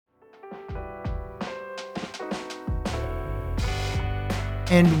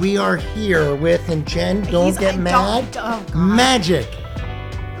and we are here with, and Jen, don't get mad, oh, God. Magic.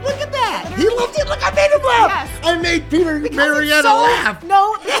 Look at that. He loved it. Look, I made him laugh. Yes. I made Murrieta laugh.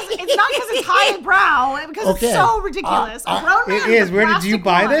 No, it's not because it's highbrow, because it's so ridiculous. A grown man. It is. Where did you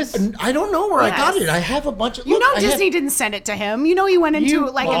buy this? I don't know where I got it. I have a bunch of. You know, Disney didn't send it to him. You know, he went into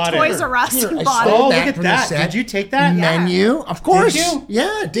like a Toys R Us and bought it. Oh, look at that. Did you take that? Menu? Of course. Did you?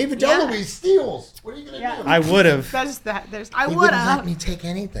 Yeah, David DeLuise steals. What are you going to do? I would have. I They would wouldn't have. let me take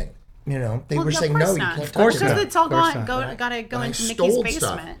anything. You know, they were of saying, course no, not. you can't Of course touch not. it. Because it's all Of course gotta go I into Mickey's stole basement.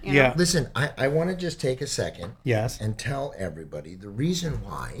 stuff. You know? Yeah. Listen, I want to just take a second Yes. and tell everybody the reason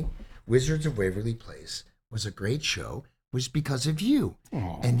why Wizards of Waverly Place was a great show was because of you.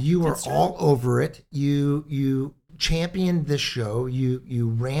 Aww, and you were all over it. You championed this show. You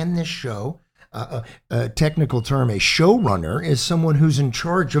ran this show. A technical term, a showrunner is someone who's in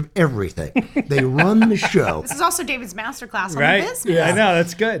charge of everything. They run the show. This is also David's masterclass on Right? the business. Yeah, I know.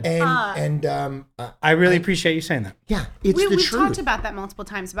 That's good. I really appreciate you saying that. Yeah, it's the We've truth. talked about that multiple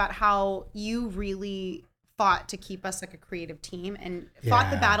times, about how you really fought to keep us like a creative team and fought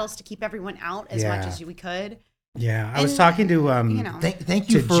the battles to keep everyone out as much as we could. Yeah, I was talking to Thank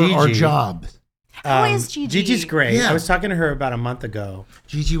you to for Gigi. our job. How is Gigi? Gigi's great. Yeah. I was talking to her about a month ago.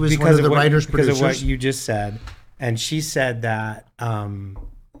 Gigi was one of the writers, because producers. of what you just said, and she said that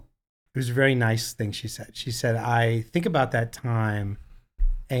it was a very nice thing. She said, I think about that time,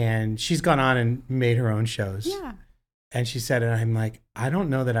 and she's gone on and made her own shows. Yeah. And she said, and I'm like, I don't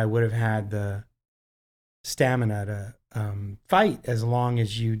know that I would have had the stamina to fight as long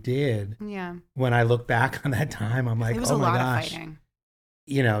as you did. Yeah. When I look back on that time, I'm like, It was oh a my lot gosh. of fighting.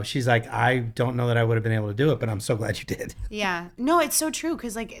 You know, she's like, I don't know that I would have been able to do it, but I'm so glad you did. Yeah. No, it's so true.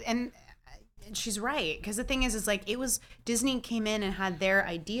 Cause and she's right. Cause the thing is like, it was Disney came in and had their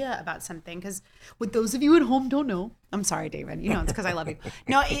idea about something. Cause what those of you at home don't know, I'm sorry, David, you know, it's cause I love you.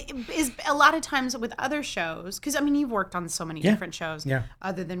 No, it is a lot of times with other shows. Cause I mean, you've worked on so many different shows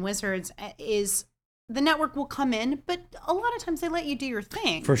other than Wizards, is the network will come in, but a lot of times they let you do your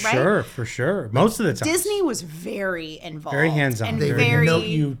thing. For sure. Most of the time. Disney was very involved. Very hands-on. And They would note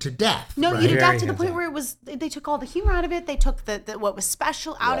you to death. No, right? you to death to the Very point where it was, they took all the humor out of it. They took the what was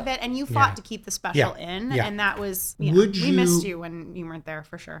special out of it, and you fought to keep the special in. Yeah. And that was, we missed you when you weren't there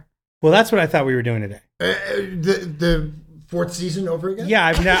for sure. Well, that's what I thought we were doing today. The fourth season over again? Yeah,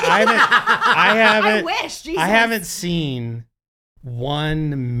 I haven't. I wish, Jesus. I haven't seen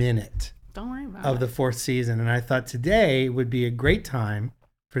 1 minute Don't worry about of it. the fourth season, and I thought today would be a great time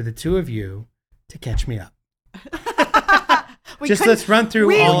for the two of you to catch me up. Let's run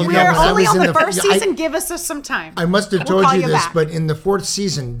through all of We them. are only on in the the- first yeah, season. Give us some time. I must have We'll told call you you this, back. but in the fourth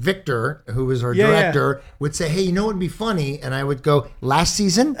season, Victor, who was our director, would say, hey, you know what would be funny? And I would go, last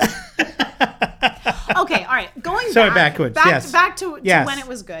season? Okay, all right. Going backwards, yes. back to Yes. when it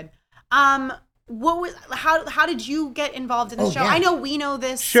was good. What was how did you get involved in the show? yeah. I know we know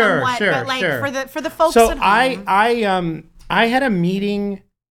this Sure, somewhat, sure, but like sure. for the folks So at home. I had a meeting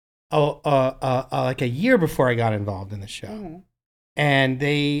like a year before I got involved in the show, and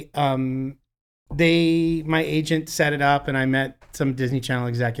my agent set it up, and I met some Disney Channel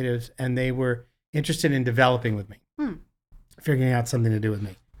executives, and they were interested in developing with me, figuring out something to do with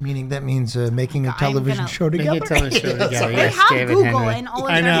me. Meaning that means making a television show together? Making a television show together. They Yes, have David Google Henry. in all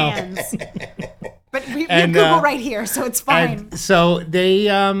of I their know. hands. But we And, have Google right here, so it's fine. And so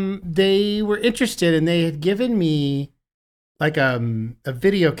they were interested, and they had given me like a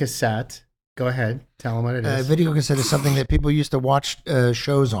video cassette. Go ahead, tell them what it is. Video cassette is something that people used to watch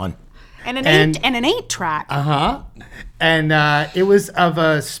shows on. And an 8-track. And it was of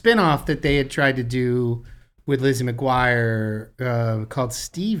a spin-off that they had tried to do with Lizzie McGuire called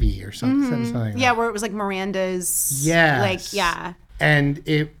Stevie or something. Like Yeah, that. where it was like Miranda's. Yes. Like, yeah. And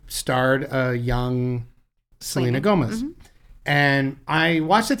it starred a young Selena Gomez. And I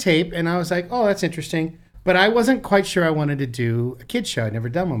watched the tape and I was like, oh, that's interesting. But I wasn't quite sure I wanted to do a kid's show. I'd never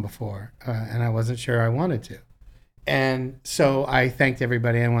done one before. And I wasn't sure I wanted to. And so I thanked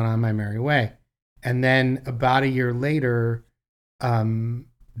everybody and went on my merry way. And then about a year later,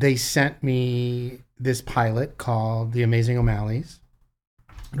 they sent me this pilot called The Amazing O'Malleys.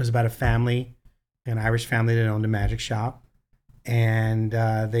 It was about a family, an Irish family that owned a magic shop. And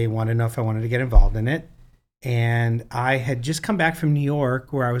they wanted to know if I wanted to get involved in it. And I had just come back from New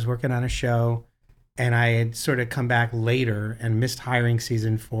York where I was working on a show. And I had sort of come back later and missed hiring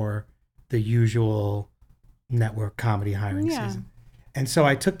season for the usual network comedy hiring season. And so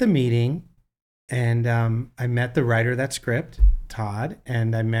I took the meeting and I met the writer of that script, Todd,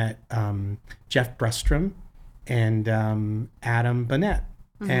 and I met Jeff Brustrom and Adam Burnett.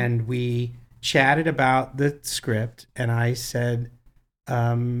 And we chatted about the script, and I said,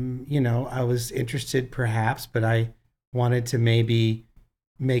 I was interested perhaps, but I wanted to maybe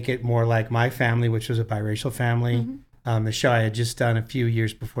make it more like my family, which was a biracial family. The show I had just done a few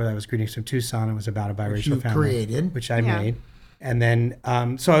years before that was Greetings from Tucson. It was about a biracial family, which I made. And then,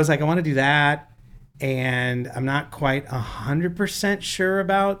 so I was like, I want to do that. And I'm not quite 100% sure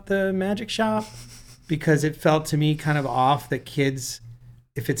about the magic shop because it felt to me kind of off that kids,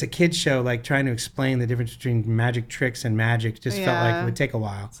 if it's a kid's show, like trying to explain the difference between magic tricks and magic just felt like it would take a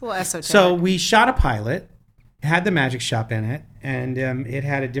while. It's a little esoteric. So we shot a pilot, had the magic shop in it, and it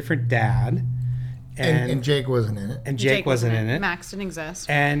had a different dad. And Jake wasn't in it. And Jake wasn't in it. Max didn't exist.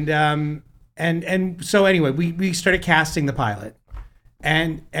 And so anyway, we started casting the pilot.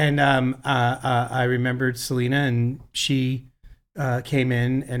 And I remembered Selena, and she came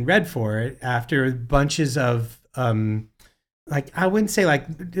in and read for it after bunches of I wouldn't say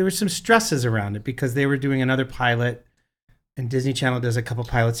there were some stresses around it because they were doing another pilot, and Disney Channel does a couple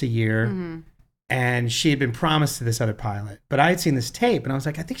pilots a year, and she had been promised to this other pilot, but I had seen this tape, and I was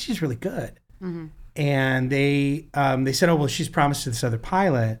like, I think she's really good, and they said, oh well, she's promised to this other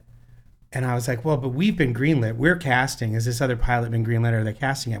pilot. And I was like, well, but we've been greenlit. We're casting. Has this other pilot been greenlit or are they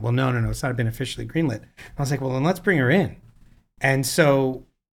casting it? Well, no. It's not been officially greenlit. I was like, well, then let's bring her in. And so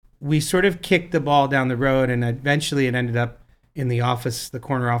we sort of kicked the ball down the road, and eventually it ended up in the office, the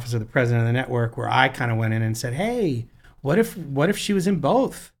corner office of the president of the network, where I kind of went in and said, hey, what if she was in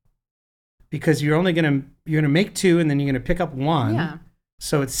both? Because you're gonna make two and then you're gonna pick up one. Yeah.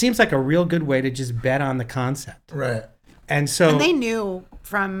 So it seems like a real good way to just bet on the concept. Right. And they knew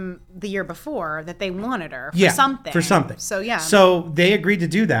from the year before that they wanted her for something. For something. So yeah. So they agreed to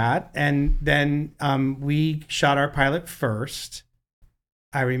do that, and then we shot our pilot first.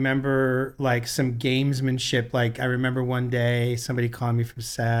 I remember some gamesmanship. I remember one day somebody called me from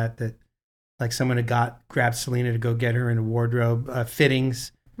set that someone had grabbed Selena to go get her in a wardrobe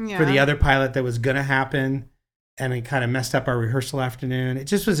fittings for the other pilot that was gonna happen, and it kind of messed up our rehearsal afternoon. It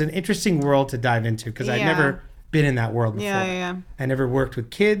just was an interesting world to dive into because I'd never been in that world before. I never worked with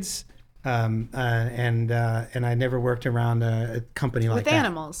kids, and I never worked around a company like that. With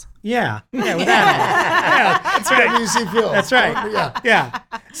animals. Yeah, with animals. Yeah, that's right. That's right. Yeah.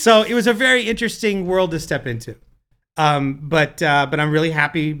 So it was a very interesting world to step into, but I'm really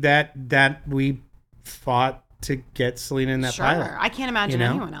happy that we fought to get Selena in that pilot. I can't imagine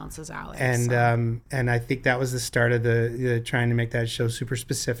anyone else's Alex. And I think that was the start of the trying to make that show super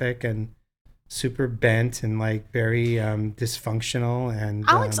specific and super bent and very dysfunctional. And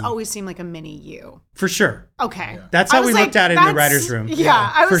Alex always seemed like a mini you. For sure. Okay. Yeah. That's how we looked at it in the writer's room.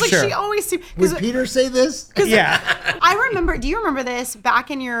 Yeah. I was like, sure. She always seemed... Would Peter say this? Yeah. I remember, do you remember this?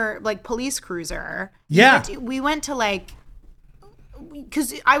 Back in your police cruiser. Yeah. We went to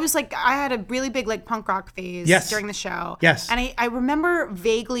because I was I had a really big punk rock phase during the show. Yes. And I remember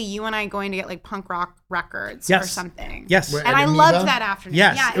vaguely you and I going to get punk rock records or something. Yes. And I loved that afternoon.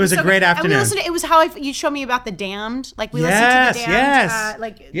 Yes. Yeah, it was a great afternoon. And it was how you showed me about The Damned. We listened to The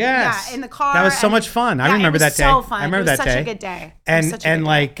Damned. Yes. In the car. That was so much fun. I remember that day. So fun. I remember that day. It was such a good day. And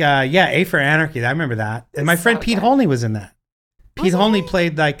A for Anarchy. I remember that. And my friend Pete Holney was in that. Pete Holney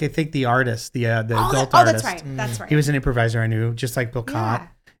played I think the artist, the adult artist. That's right. That's right. He was an improviser I knew, just like Bill Cott.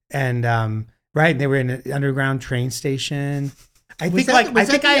 And they were in an underground train station. I think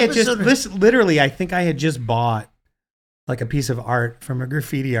I had just bought a piece of art from a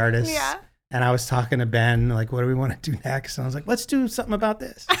graffiti artist. Yeah. And I was talking to Ben, what do we want to do next? And I was like, let's do something about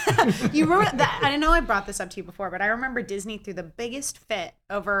this. You remember that? I know I brought this up to you before, but I remember Disney threw the biggest fit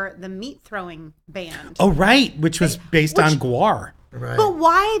over the meat throwing band. Oh, right. Which was based on guar. Right. But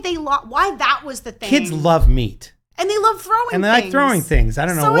why that was the thing. Kids love meat. And they love throwing things. And they like throwing things. I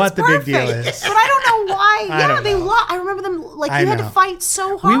don't know what the big deal is. But I don't know why. I remember them, you had to fight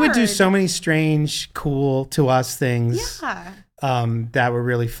so hard. We would do so many strange, cool to us things. Yeah. That were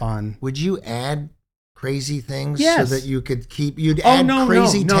really fun. Would you add crazy things so that you could keep? You'd add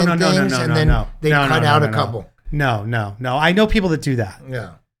crazy 10 things and then they cut out a couple. No. I know people that do that.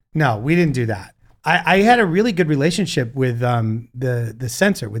 Yeah. No, we didn't do that. I had a really good relationship with the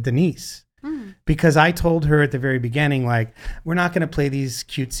censor, with Denise. Because I told her at the very beginning, we're not going to play these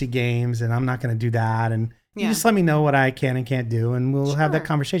cutesy games and I'm not going to do that. And you just let me know what I can and can't do and we'll have that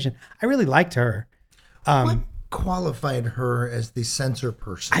conversation. I really liked her. What qualified her as the censor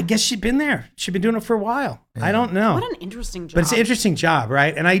person? I guess she'd been there. She'd been doing it for a while. Yeah. I don't know. What an interesting job. But it's an interesting job,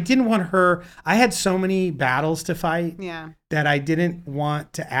 right? And I didn't want her. I had so many battles to fight that I didn't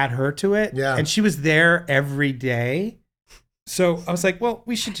want to add her to it. Yeah. And she was there every day. So I was like, well,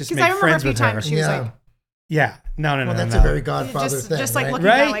 we should just make friends with her. Because I remember a few times she was Yeah. No. Well, that's a very Godfather just, thing. just like right? looking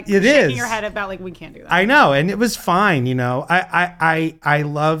Right? at like It shaking is. your head about like we can't do that. I know, and it was fine. I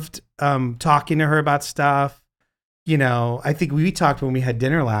loved talking to her about stuff. I think we talked when we had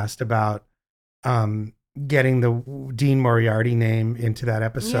dinner last about getting the Dean Moriarty name into that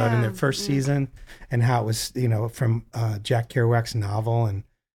episode in the first season, and how it was from Jack Kerouac's novel, and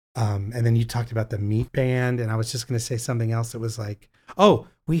then you talked about the Meat Band, and I was just going to say something else that was like, oh,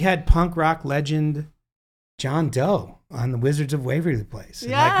 we had punk rock legend John Doe on the Wizards of Waverly Place.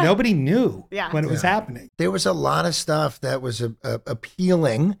 And like nobody knew when it was happening. There was a lot of stuff that was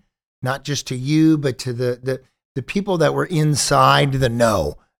appealing, not just to you, but to the people that were inside the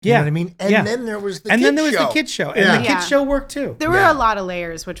know. You know what I mean? And then there was the kids show. And then there was the kids show. And the kids show worked too. There were a lot of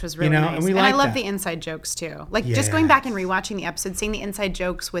layers, which was really nice. And I love the inside jokes too. Like just going back and rewatching the episode, seeing the inside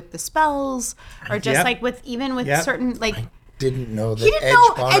jokes with the spells, or just like with certain like. Didn't know that didn't Edge,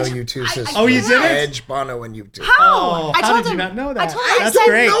 know Bono, Edge- U2 system. Oh, you didn't? Edge, Bono, and U2. How? How did you not know that? I told him, That's I said,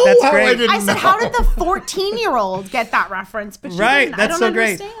 great. No. That's great. I said, how did the 14-year-old get that reference? But she didn't. That's I don't so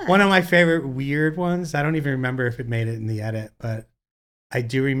understand. great. One of my favorite weird ones. I don't even remember if it made it in the edit, but I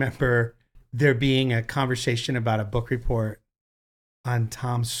do remember there being a conversation about a book report on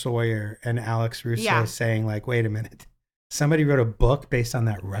Tom Sawyer and Alex Russo saying like, wait a minute. Somebody wrote a book based on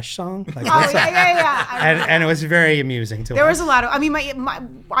that Rush song. Like, and it was very amusing to watch. There was a lot of. I mean,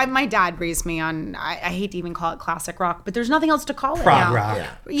 my dad raised me on. I hate to even call it classic rock, but there's nothing else to call it. Prog rock.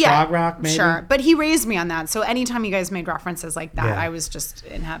 Yeah. Prog rock, maybe. Sure, but he raised me on that. So anytime you guys made references like that, I was just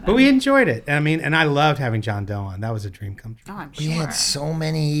in heaven. But we enjoyed it. I mean, and I loved having John Doe on. That was a dream come true. Oh, I'm sure. We had so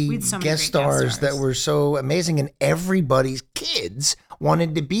many guest stars that were so amazing, and everybody's kids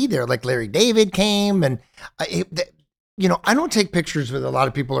wanted to be there. Like Larry David came, and I don't take pictures with a lot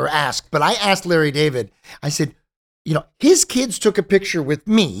of people or ask, but I asked Larry David, I said, his kids took a picture with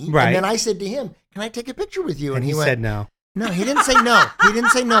me. Right. And then I said to him, can I take a picture with you? And he said no. No, he didn't say no. He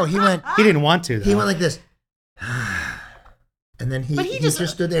didn't say no. He went. He didn't want to, though. He went like this. And then he just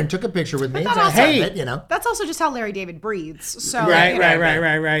stood there and took a picture with me. That's also just how Larry David breathes. So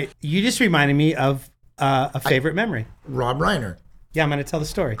Right. You just reminded me of a favorite memory. Rob Reiner. Yeah, I'm going to tell the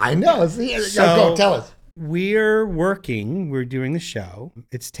story. I know. Go tell us. We're doing the show.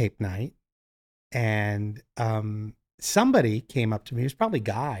 It's tape night. And somebody came up to me. It was probably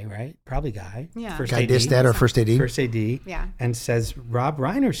Guy, right? Probably Guy. Yeah. First Guy AD. Distad, our first AD. First AD. Yeah. And says, Rob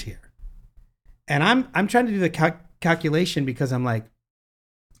Reiner's here. And I'm trying to do the calculation because I'm like,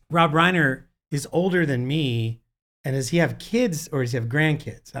 Rob Reiner is older than me. And does he have kids or does he have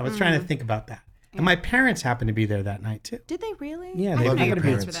grandkids? I was trying to think about that. And my parents happened to be there that night too. Did they really? Yeah, they they were your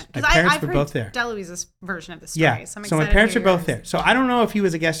parents. parents. My parents I've were heard both there. DeLuise's version of the story. Yeah, So, I'm so my excited parents to were hear both yours. there. So I don't know if he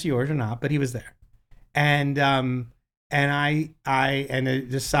was a guest of yours or not, but he was there. And the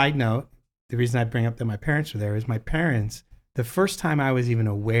side note, the reason I bring up that my parents were there is my parents, the first time I was even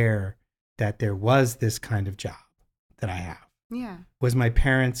aware that there was this kind of job that I have. Yeah. Was my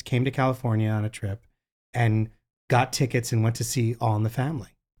parents came to California on a trip and got tickets and went to see All in the Family.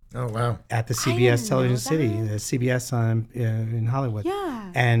 Oh, wow. At the didn't CBS know Television that. City, the CBS in Hollywood. Yeah.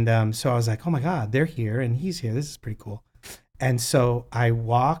 And so I was like, oh my God, they're here and he's here. This is pretty cool. And so I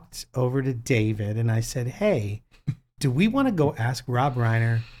walked over to David and I said, hey, do we want to go ask Rob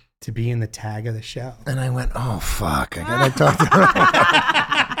Reiner to be in the tag of the show? And I went, oh, fuck. I got to talk to her.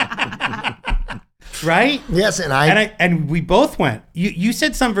 Right? Yes. And we both went. You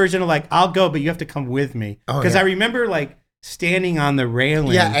said some version of like, I'll go, but you have to come with me. Because I remember like standing on the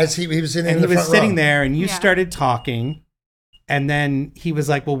railing. Yeah, as he was sitting and in the he was front sitting row. there and you started talking. And then he was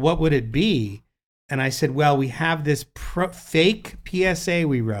like, well, what would it be? And I said, well, we have this fake PSA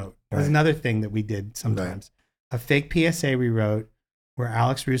we wrote. It was another thing that we did sometimes. Right. A fake PSA we wrote where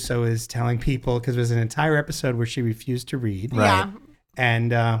Alex Russo is telling people, because there was an entire episode where she refused to read. Right. Yeah.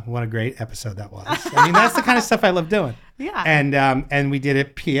 And what a great episode that was. I mean, that's the kind of stuff I love doing. Yeah. And we did a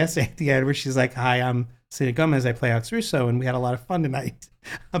PSA at the end where she's like, hi, I'm Selena Gomez. I play Alex Russo. And we had a lot of fun tonight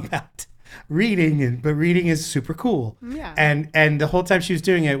about reading, but reading is super cool. Yeah. And the whole time she was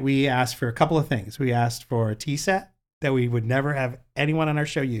doing it, we asked for a couple of things. We asked for a tea set that we would never have anyone on our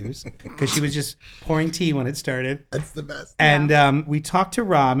show use because she was just pouring tea when it started. That's the best. And we talked to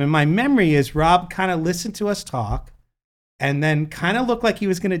Rob, and my memory is Rob kind of listened to us talk and then kind of looked like he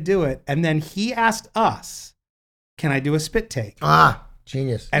was going to do it. And then he asked us, can I do a spit take? Ah,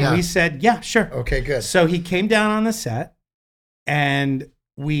 genius. And we said, yeah, sure. Okay, good. So he came down on the set and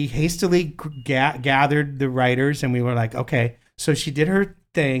we hastily gathered the writers and we were like, okay. So she did her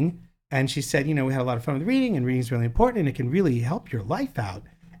thing and she said, we had a lot of fun with reading and reading is really important and it can really help your life out.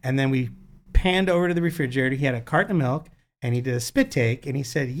 And then we panned over to the refrigerator. He had a carton of milk and he did a spit take and he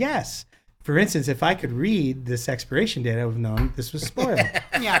said, yes, for instance, if I could read this expiration date, I would have known this was spoiled.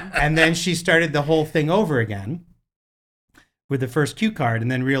 Yeah. And then she started the whole thing over again with the first cue card, and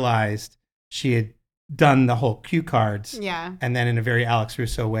then realized she had done the whole cue cards. Yeah. And then in a very Alex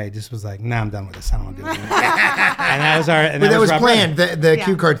Russo way, just was like, nah, I'm done with this. I don't want to do it anymore. And that was our. And But that was Rob planned. Reiner. The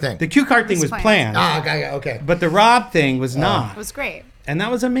cue card thing. The cue card thing was planned. Okay. But the Rob thing was It not. was great. And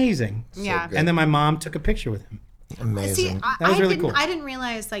that was amazing. Yeah. good. And then my mom took a picture with him. Amazing. See, That was really cool. I didn't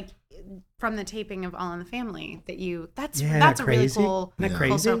realize like from the taping of All in the Family that that's Yeah, that's a isn't that really crazy? cool, Isn't that full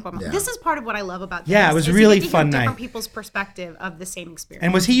crazy? circle. Yeah. This is part of what I love about Yeah, this, it was is really you get to fun hear different night. people's perspective of the same experience.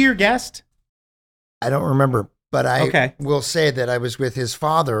 And was he your guest? I don't remember, but I Okay. will say that I was with his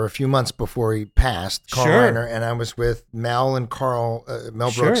father a few months before he passed, Carl Sure. Reiner, and I was with Mel and Carl, Mel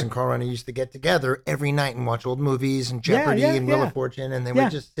Sure. Brooks and Carl Reiner used to get together every night and watch old movies and Jeopardy and Wheel of Fortune, and they Yeah.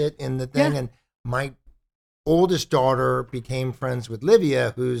 would just sit in the thing. Yeah. And my oldest daughter became friends with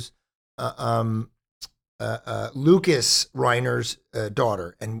Livia, who's Lucas Reiner's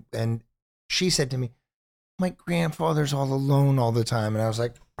daughter, and she said to me, "My grandfather's all alone all the time," and I was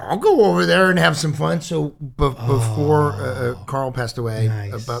like, "I'll go over there and have some fun." So before Carl passed away,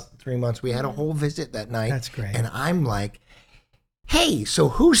 Nice. about 3 months, we had a whole visit that night. That's great. And I'm like, "Hey, so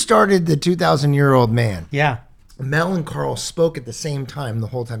who started the 2,000-year-old man?" Yeah. Mel and Carl spoke at the same time the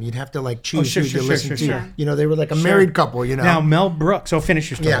whole time. You'd have to like choose sure, who sure, you sure, listen sure, to. sure. You know, they were like a married couple. You know. Now, Mel Brooks. So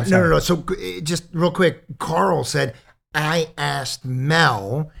finish your story. Yeah, I'm sorry. no. So just real quick, Carl said, I asked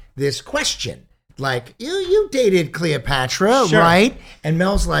Mel this question. Like, you dated Cleopatra, Sure. right? And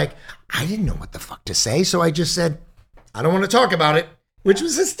Mel's like, I didn't know what the fuck to say. So I just said, I don't want to talk about it, which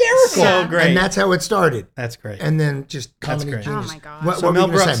was hysterical. So great. And that's how it started. That's great. And then just comedy great. genius. Oh my God. What, So what Mel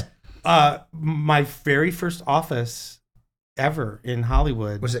were you gonna Brooks, say? my very first office ever in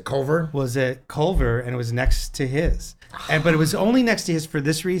Hollywood Was it Culver? was at Culver, and it was next to his. But it was only next to his for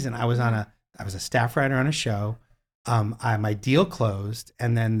this reason. I was a staff writer on a show. My deal closed,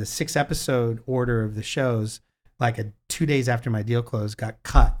 and then the 6-episode order of the shows, like 2 days after my deal closed, got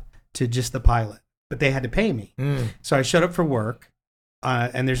cut to just the pilot. But they had to pay me, so I showed up for work,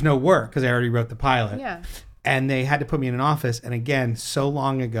 and there's no work because I already wrote the pilot. Yeah. And they had to put me in an office. And again, so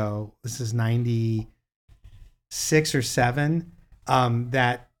long ago, this is 96 or 7,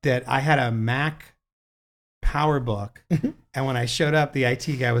 that I had a Mac PowerBook. And when I showed up, the IT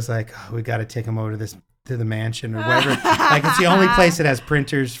guy was like, "Oh, we got to take him over to the mansion or whatever." Like, it's the only place that has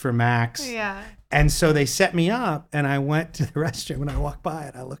printers for Macs. Yeah. And so they set me up, and I went to the restroom, and I walked by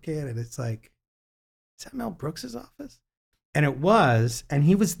it. I look at it. It's like, is that Mel Brooks's office? And it was, and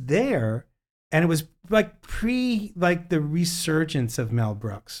he was there. And it was like the resurgence of Mel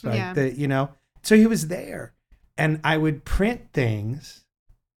Brooks, like so he was there, and I would print things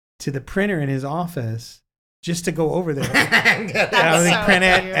to the printer in his office just to go over there. And I would like, print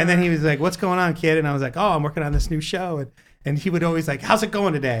it, and then he was like, "What's going on, kid?" And I was like, "Oh, I'm working on this new show," and he would always like, "How's it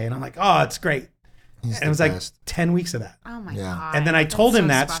going today?" And I'm like, "Oh, it's great." And it was like 10 weeks of that. Oh my Yeah. God. And then I told That's him so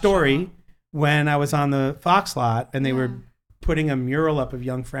that special. story when I was on the Fox lot, and they were putting a mural up of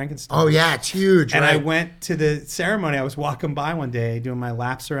Young Frankenstein. Oh, yeah, it's huge. And right? I went to the ceremony. I was walking by one day doing my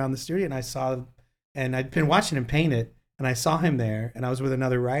laps around the studio, and I'd been watching him paint it, and I saw him there, and I was with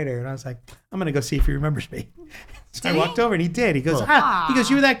another writer, and I was like, I'm going to go see if he remembers me. So I walked over, and he did. He goes, He goes,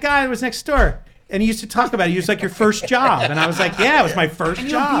 "You were that guy that was next door." And he used to talk about it. He was like, "Your first job." And I was like, "Yeah, it was my first And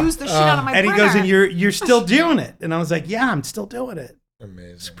you job." abused the shit out of my And he printer. goes, "And you're still doing it." And I was like, "Yeah, I'm still doing it." It's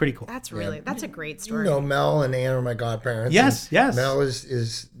Amazing. pretty cool. That's a great You story. know, Mel and Ann are my godparents. Yes, and yes. Mel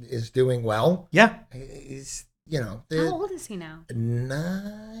is doing well. Yeah. He's, they're How old is he now?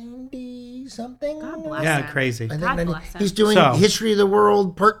 90 something. God bless Yeah, him. crazy. I think God 90. bless him. He's doing So- History of the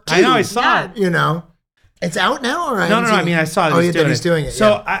World Part 2. I know, I saw it. It's out now, or No, I mean, I saw that he's doing it.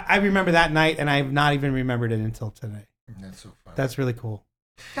 So yeah. I remember that night, and I've not even remembered it until today. That's so funny. That's really cool.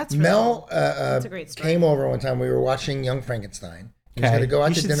 That's really Mel cool. That's a great story. came over one time. We were watching Young Frankenstein. He was Okay. going to go out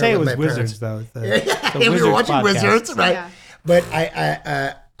You to should dinner say it with was my Wizards, parents. though. Yeah, The we were Wizards watching podcast. Wizards, right? Yeah. But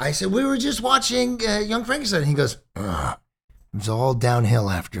I said, we were just watching Young Frankenstein. He goes, it was all downhill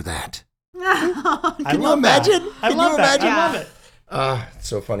after that. Can you imagine? I Can love you that. imagine? I love it. It's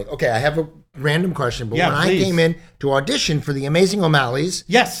so funny. Okay, I have a random question, but Yeah, when please. I came in to audition for the Amazing O'Malleys,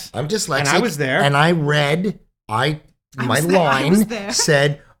 Yes. I'm dyslexic. And I was there. And I read, my was line there.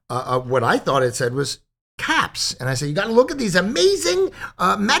 said, what I thought it said was caps. And I said, you got to look at these amazing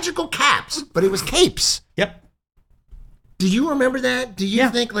magical caps. But it was capes. Yep. Do you remember that? Do you Yeah.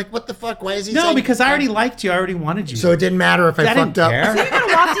 think, like, what the fuck? Why is he No, saying because I already liked you. I already wanted you. So it didn't matter if I I didn't fucked up. care. You could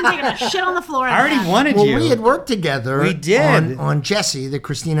have walked in taking a shit on the floor. I already wanted Well, you. we had worked together We did. on Jessie, the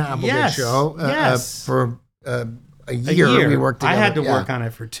Christina Applegate Yes, show yes. for a a year we worked together. I had to work on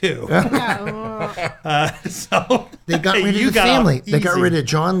it for 2. So they got rid of you the got family. off They got easy. rid of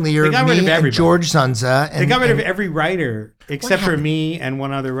John Lear, They got rid me, of and everybody. George Zunza. And They got rid of and- every writer except for happened? me and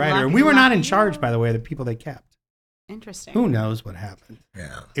one other writer. And Lucky, we were not in lucky charge, you. by the way, of the people they kept. Interesting. Who knows what happened?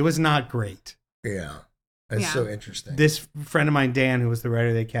 Yeah, It was not great. yeah. That's Yeah. so interesting. This friend of mine, Dan, who was the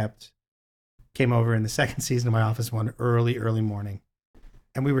writer they kept, came over in the second season of my office one early morning.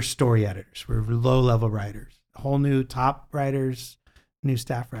 And we were story editors. We were low-level writers. Whole new top writers, new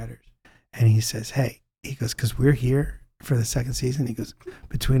staff writers. And he says, hey, he goes, because we're here for the second season. He goes,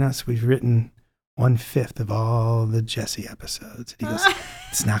 between us, we've written 1/5 of all the Jesse episodes. And he goes,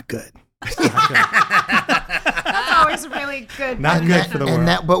 it's not good. It's not good. That's always really good. Not good for the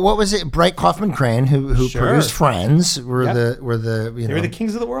world. But what was it? Bright Kaufman Crane, who Sure. produced Friends, were Yep. the They were the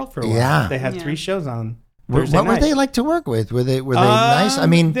kings of the world for a while. Yeah. They had Yeah. 3 shows on What Thursday were night. they like to work with? Were they nice? I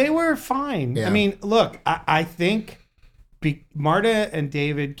mean, they were fine. Yeah. I mean, look, I think Marta and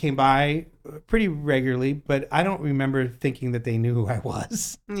David came by pretty regularly, but I don't remember thinking that they knew who I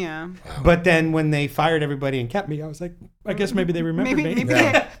was. Yeah. But then when they fired everybody and kept me, I was like, I guess maybe they remember Maybe me.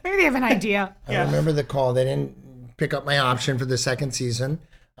 maybe they have an idea. I remember the call. They didn't pick up my option for the second season.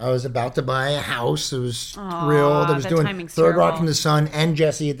 I was about to buy a house. I was thrilled. I was that doing timing's Third Rock terrible. from the Sun and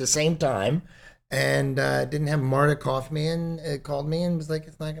Jesse at the same time. And didn't have Marta called me and was like,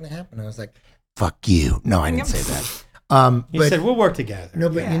 it's not going to happen. I was like, fuck you. No, I didn't say that. He But said, we'll work together. no,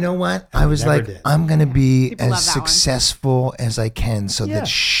 but you know what? I was never like, did. I'm going to be People love as that one. successful as I can so Yeah. that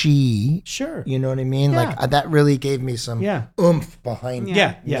she, Sure. you know what I mean? Yeah. Like that really gave me some Yeah. oomph behind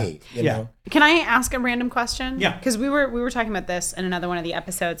Yeah. me, you Yeah. know? Can I ask a random question? Yeah. Because we were talking about this in another one of the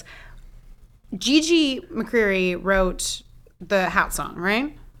episodes. Gigi McCreary wrote the hat song,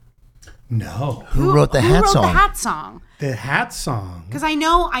 right? No. Who wrote the hat wrote song? the hat song? The hat song. Because I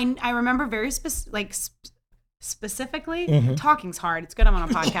know I remember very specifically. Mm-hmm. Talking's hard. It's good I'm on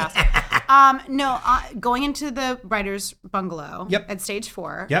a podcast. Going into the writer's bungalow Yep. at stage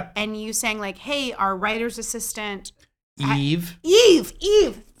 4. Yep. And you saying like, "Hey, our writer's assistant, Eve. Eve,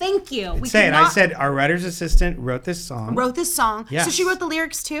 thank you." We Say it. I cannot- said, our writer's assistant wrote this song. wrote this song. Yes. So she wrote the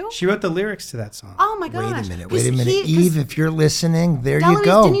lyrics too. She wrote the lyrics to that song. Oh my Wait gosh! a minute. 'Cause Eve, if you're listening, there you Deloise,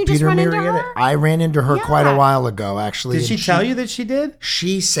 go. didn't you just Peter run into Murrieta. her? I ran into her quite a Yeah. while ago, actually. Did and she tell you that she did?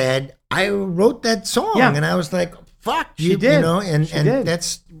 She said, I wrote that song. Yeah. And I was like, fuck. She You did. know, and She did.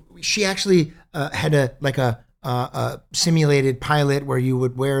 that's, she actually had a simulated pilot where you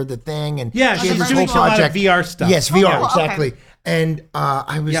would wear the thing. And Yeah, she she's had this doing whole a lot of project. VR stuff. Yes, VR, cool. Okay. exactly. And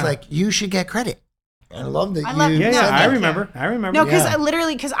I was Yeah. like, you should get credit. I love that I love- you Yeah, No, yeah, thank I you. remember. I remember. No, because yeah.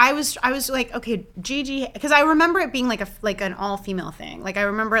 because I was like, okay, Gigi, because I remember it being like an all female thing. Like I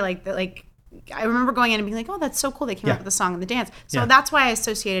remember I remember going in and being like, oh, that's so cool. They came Yeah. up with the song and the dance. So Yeah. that's why I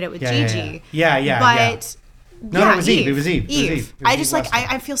associated it with Yeah, yeah, Gigi. yeah. But No, it was Eve. It was Eve. It was Eve. Eve. It was I Eve just like Weston.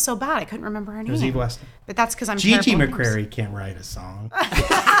 I feel so bad. I couldn't remember her name. It was Eve Weston. But that's because I'm Gigi terrible with names. McCreary can't write a song.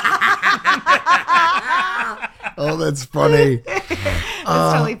 Oh, that's funny. That's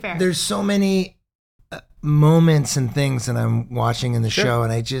totally fair. There's so many moments and things that I'm watching in the Sure. show,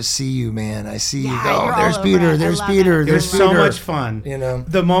 and I just see you, man. I see Yeah, you go. you're There's all over Peter. it. I There's love Peter. it. It There's was so Peter. much fun. You know,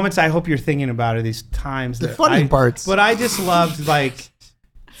 The moments I hope you're thinking about are these times. The that funny parts. But I just loved like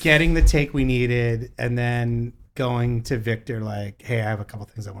getting the take we needed and then going to Victor like, hey, I have a couple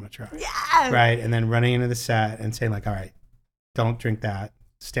things I want to try. Yeah. Right. And then running into the set and saying like, all right, don't drink that.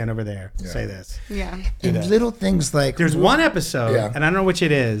 Stand over there. Say this. Yeah. and that. little things like There's one episode, Yeah. and I don't know which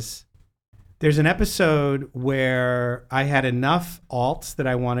it is. There's an episode where I had enough alts that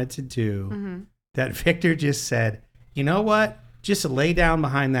I wanted to do Mm-hmm. that Victor just said, you know what? Just lay down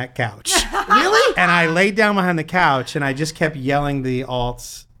behind that couch. Really? And I laid down behind the couch and I just kept yelling the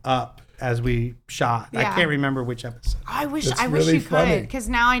alts up as we shot. I Yeah. can't remember which episode. I wish That's I wish really you funny. could, because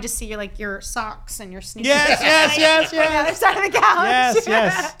now I just see your socks and your sneakers. Yes. On the other side of the couch.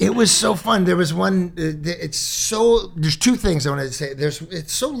 Yes. It was so fun. There was one. It's so. There's two things I wanted to say.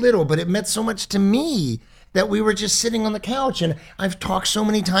 It's so little, but it meant so much to me that we were just sitting on the couch. And I've talked so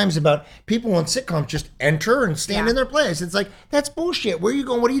many times about people on sitcoms just enter and stand Yeah. in their place. It's like, that's bullshit. Where are you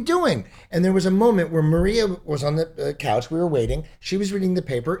going? What are you doing? And there was a moment where Maria was on the couch. We were waiting. She was reading the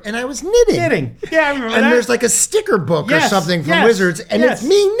paper, and I was knitting. Knitting. Yeah, I remember And that. there's like a sticker book or Yes, something from yes, Wizards, and yes. it's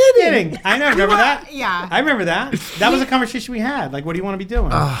me knitting. I remember that. Yeah. I remember that. That was a conversation we had. Like, what do you want to be doing?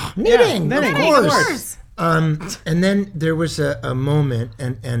 Knitting, knitting, of of course. And then there was a moment,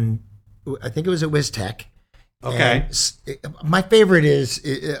 and I think it was at WizTech. Okay. And my favorite is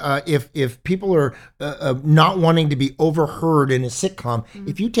if people are not wanting to be overheard in a sitcom,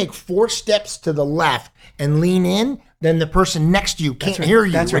 if you take 4 steps to the left and lean in, then the person next to you can't hear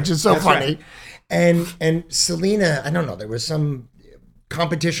you, That's right. which is so That's funny. right. And Selena, I don't know, there was some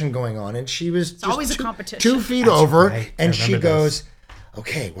competition going on, and she was just always a competition. 2 feet over, right. and I she remember goes,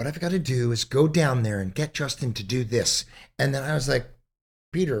 okay, what I've got to do is go down there and get Justin to do this. And then I was like,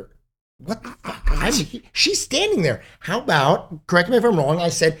 Peter, what the fuck? She's standing there. How about, correct me if I'm wrong, I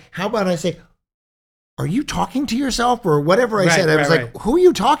said, how about I say, are you talking to yourself or whatever I said? I was like, who are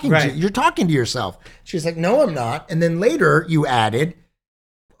you talking to? You're talking to yourself. She's like, no, I'm not. And then later you added,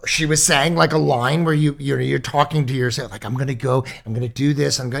 she was saying like a line where you're talking to yourself, like, I'm going to go, I'm going to do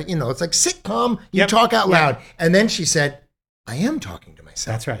this. I'm going, it's like sitcom. You talk out loud. And then she said, I am talking to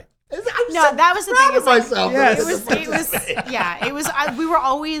myself. That's right. No, that was the thing. Of myself. Yes. It was, we were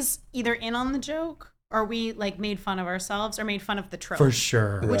always either in on the joke or we like made fun of ourselves or made fun of the trope. For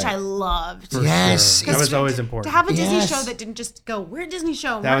sure. Which I loved. Yes. Sure. That was always important. To have a Disney show that didn't just go, we're a Disney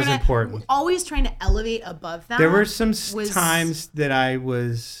show. That was important. Always trying to elevate above that. There were some times that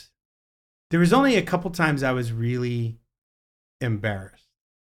there was only a couple times I was really embarrassed.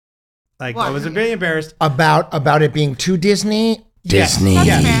 Like, I was very embarrassed. About it being too Disney? Disney.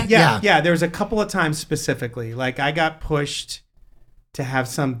 Yeah. There was a couple of times specifically. Like, I got pushed to have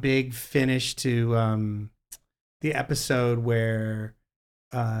some big finish to the episode where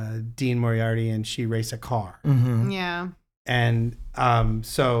Dean Moriarty and she race a car. Mm-hmm. Yeah. And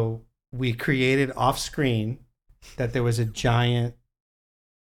so we created off screen that there was a giant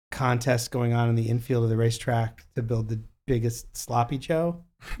contest going on in the infield of the racetrack to build the biggest sloppy Joe.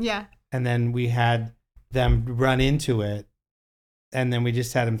 Yeah. And then we had them run into it. And then we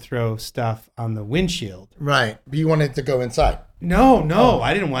just had them throw stuff on the windshield. Right. But you wanted to go inside. No,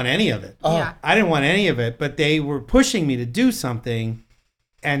 I didn't want any of it. Yeah. I didn't want any of it, but they were pushing me to do something.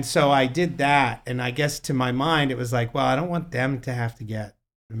 And so I did that. And I guess to my mind, it was like, well, I don't want them to have to get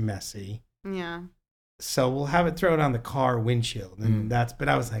messy. Yeah. So we'll have it thrown on the car windshield. And but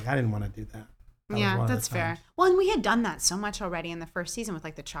I was like, I didn't want to do that. Yeah, that's fair. Well, and we had done that so much already in the first season with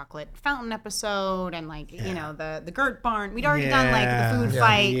like the chocolate fountain episode and like, the Gert barn. We'd already done like the food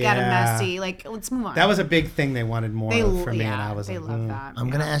fight, get a messy. Like, let's move on. That was a big thing they wanted more of from me. And I was they like, love that. I'm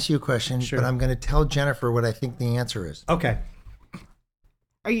going to ask you a question, but I'm going to tell Jennifer what I think the answer is. Okay.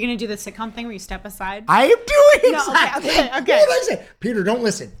 Are you going to do the sitcom thing where you step aside? I am doing No, exactly. okay. What did I say? Peter, don't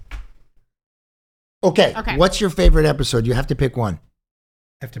listen. Okay. What's your favorite episode? You have to pick one.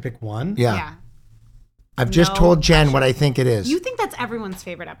 I have to pick one? Yeah. I've just told Jen what I think it is. You think that's everyone's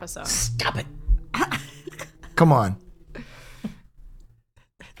favorite episode? Stop it. Come on.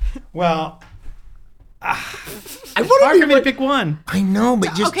 Well, I hard for me to pick one. I know,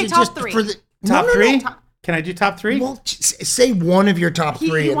 but just top three. For the Top three? No. Can I do top three? Well, say one of your top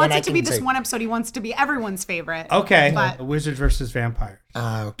three. He and wants then it to be this one episode. He wants it to be everyone's favorite. Okay. But Wizards versus Vampires.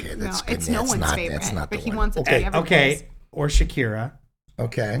 Okay, that's good. it's no one's favorite. That's not but the he one. wants it to be everyone's. Okay. Or Shakira.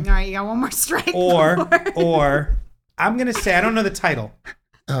 Okay. All right, you got one more strike. Or I'm gonna say I don't know the title.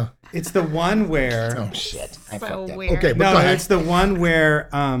 Oh. It's the one where. Oh shit! I fucked up. weird. Okay, but No, go ahead. it's the one where.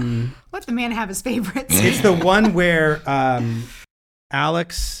 Let the man have his favorites. It's the one where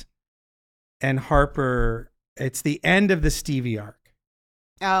Alex and Harper. It's the end of the Stevie arc.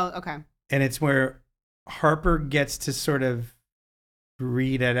 Oh, okay. And it's where Harper gets to sort of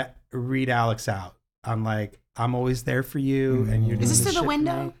read Alex out. I'm like, I'm always there for you, and you're doing Is this through shit the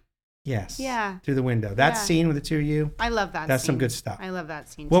window? tonight. Yes. Yeah. Through the window. That Yeah. scene with the two of you. I love that. That's scene. some good stuff. I love that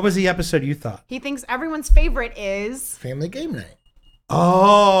scene. What was the episode you thought? He thinks everyone's favorite is. Family Game Night.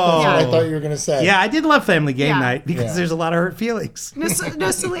 Oh, That's what I thought you were gonna say. Yeah, I did love Family Game Yeah. Night because Yeah. there's a lot of hurt feelings.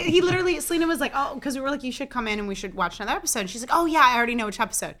 Selena was like, oh, because we were like, you should come in and we should watch another episode. And she's like, oh yeah, I already know which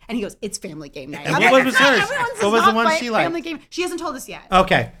episode. And he goes, it's Family Game Night. And I'm what like, was hers? everyone's What was is the not one she liked? Family Game. She hasn't told us yet.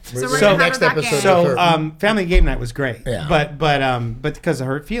 Okay, So we're So gonna have next her back episode. in. so Family Game Night was great. Yeah. But because of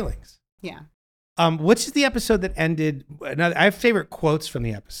hurt feelings. Yeah. Which is the episode that ended? I have favorite quotes from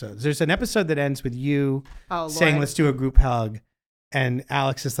the episodes. There's an episode that ends with you saying, Lord. "Let's do a group hug," and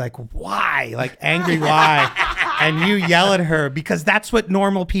Alex is like, "Why?" Like angry, why? And you yell at her because that's what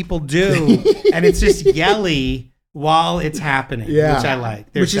normal people do, and it's just yelly while it's happening, which I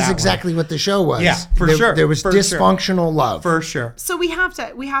like. There's Which is that exactly what the show was. Yeah, for sure. There was For dysfunctional love. for sure. So we have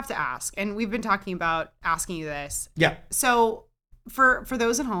to ask, and we've been talking about asking you this. Yeah. So for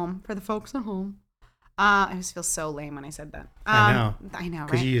those at home, for the folks at home, I just feel so lame when I said that. I know, right?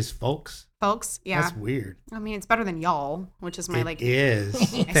 because you use folks. Folks, yeah. That's weird. I mean, it's better than y'all, which is my It is.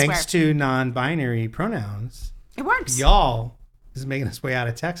 Thanks to non-binary pronouns. It works. Y'all is making its way out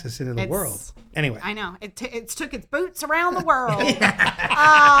of Texas into the It's- world. Anyway. I know it took its boots around the world.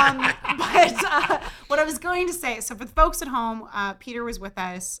 What I was going to say, so for the folks at home, Peter was with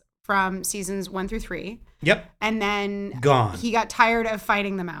us from seasons 1 through 3. Yep. And then Gone. he got tired of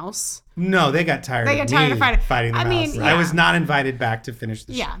fighting the mouse. No, they got tired. They got tired of fighting the mouse. mean, I yeah. was not invited back to finish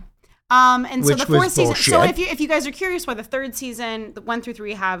the show. Yeah. And so Which the fourth was season. bullshit. So if you guys are curious why the third season, the 1 through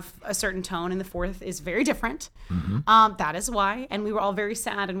 3 have a certain tone, and the fourth is very different. That is why. And we were all very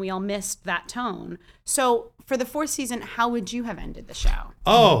sad, and we all missed that tone. So for the fourth season, how would you have ended the show?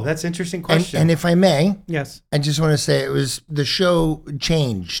 Oh, that's an interesting question. And if I may, yes, I just want to say the show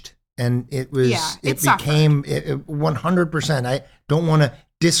changed, and it was it became 100%. I don't want to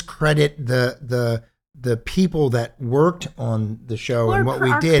discredit the people that worked on the show and what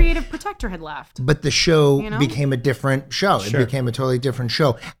we our did. creative protector had left. But the show You know? became a different show. Sure. It became a totally different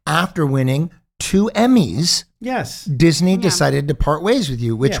show. After winning 2 Emmys, yes. Disney decided to part ways with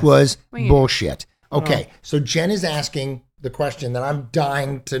you, which Yes. was Well, yeah. bullshit. Okay, so Jen is asking the question that I'm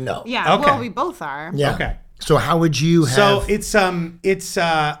dying to know. Yeah, Okay. well, we both are. Yeah. Okay. So how would you have? So it's something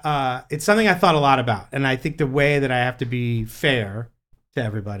I thought a lot about, and I think the way that I have to be fair to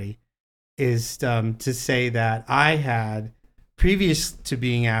everybody is to say that I had, previous to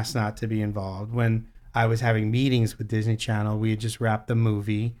being asked not to be involved, when I was having meetings with Disney Channel, we had just wrapped the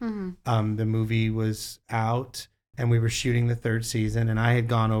movie. The movie was out, and we were shooting the 3rd season, and I had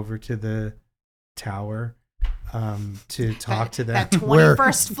gone over to the tower to talk to them. That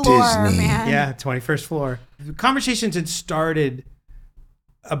 21st floor, Disney. man. Yeah, 21st floor. The conversations had started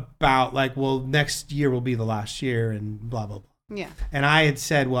about like, well, next year will be the last year and blah, blah, blah. Yeah. And I had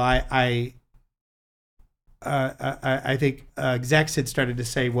said, well, I think execs had started to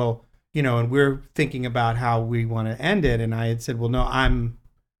say, well, you know, and we're thinking about how we want to end it. And I had said, well, no, I'm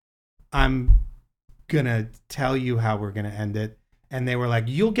going to tell you how we're going to end it. And they were like,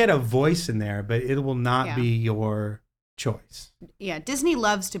 you'll get a voice in there, but it will not be your choice. Yeah. Disney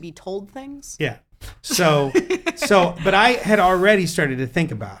loves to be told things. Yeah. So, but I had already started to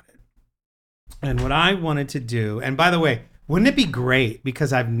think about it. And what I wanted to do, and by the way, wouldn't it be great,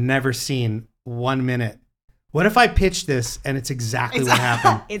 because I've never seen 1 minute. What if I pitch this and it's exactly what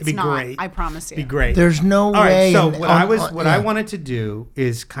happened? It's It'd be not. great. I promise you. It'd be great. There's no All way. right. So what I yeah. wanted to do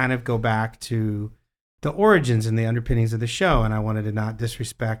is kind of go back to the origins and the underpinnings of the show, and I wanted to not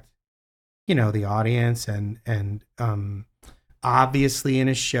disrespect, you know, the audience, and obviously in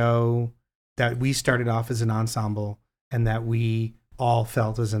a show that we started off as an ensemble and that we all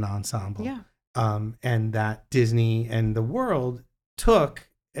felt as an ensemble. Yeah. And that Disney and the world took,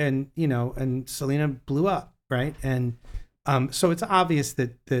 and, you know, and Selena blew up, right? And so it's obvious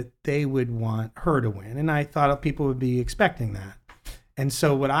that they would want her to win, and I thought people would be expecting that. And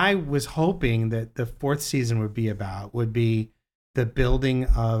so what I was hoping that the 4th season would be about would be the building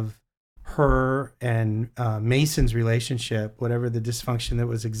of her and Mason's relationship, whatever the dysfunction that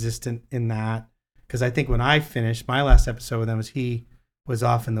was existent in that. Because I think when I finished my last episode with them, he was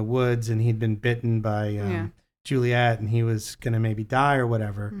off in the woods and he'd been bitten by Juliet, and he was going to maybe die or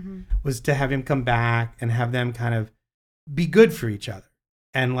whatever, was to have him come back and have them kind of be good for each other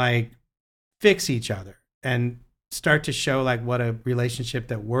and like fix each other and start to show like what a relationship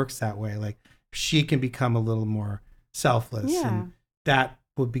that works that way. Like she can become a little more selfless, and that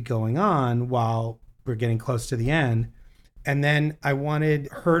would be going on while we're getting close to the end. And then I wanted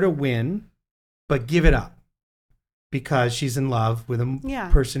her to win, but give it up because she's in love with a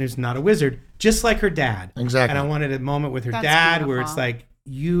person who's not a wizard, just like her dad. Exactly. And I wanted a moment with her That's dad where beautiful. it's like,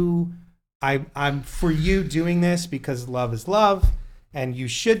 I'm for you doing this because love is love and you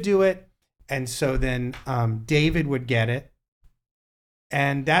should do it. And so then David would get it.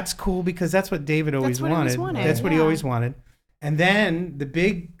 And that's cool because that's what David always That's what he always wanted, That's what he yeah. always wanted. And then the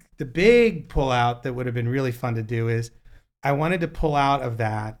big pull out that would have been really fun to do is I wanted to pull out of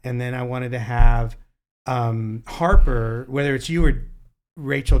that. And then I wanted to have Harper, whether it's you or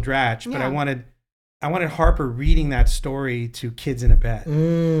Rachel Dratch, but I wanted Harper reading that story to kids in a bed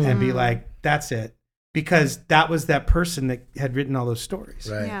and be like, that's it. Because that was that person that had written all those stories.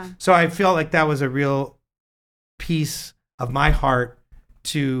 Right. Yeah. So I felt like that was a real piece of my heart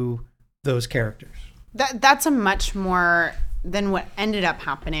to those characters. That's a much more than what ended up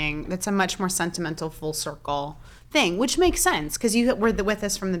happening. That's a much more sentimental full circle thing, which makes sense because you were with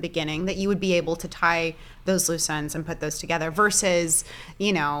us from the beginning, that you would be able to tie those loose ends and put those together versus,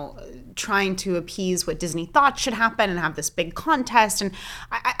 you know, trying to appease what Disney thought should happen and have this big contest. And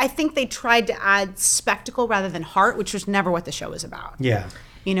I think they tried to add spectacle rather than heart, which was never what the show was about. Yeah.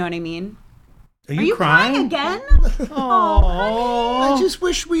 You know what I mean? Are Are you crying again? Oh, I just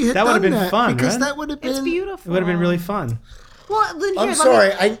wish we had That would have done been fun, because right? that would have been. It's it beautiful. would have been really fun. Well, then here, I'm let sorry.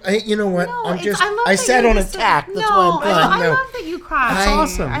 me- I you know what? No, I'm it's- just. love I that sat you're on just- attack. That's no, why I'm crying. I No. love that you cried. That's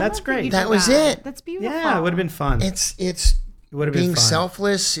awesome. I That's love great. you That did was it. That's beautiful. Yeah, it would have been fun. It's It would have been being fun.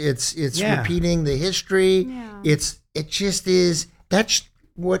 selfless. It's Yeah. repeating the history. Yeah. It just is. That's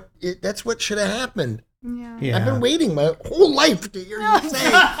what should have happened. Yeah. Yeah. I've been waiting my whole life to hear you say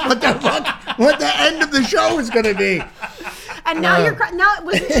what the end of the show is going to be. And now you're now it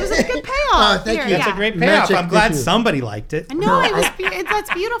was a good payoff. thank Here, you. That's yeah. a great payoff. Magic I'm glad issue. somebody liked it. No, it was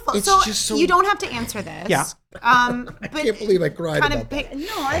that's beautiful. It's So, just so- you don't have to answer this. Yeah. But I can't believe I cried kind about of that. no,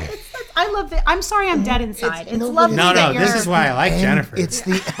 I love it. I'm sorry, I'm dead inside. It's nobody- lovely No, that no, you're. this is why I like And Jennifer. It's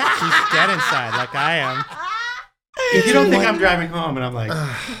the She's dead inside, like I am. If you don't think I'm driving home and I'm like,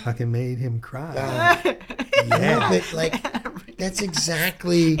 fucking made him cry. Yeah. but like that's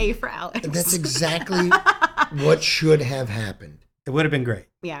exactly A for Alex. that's exactly what should have happened. It would have been great.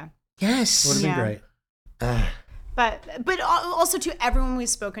 Yeah. Yes. It would have Yeah. been great. But also to everyone we've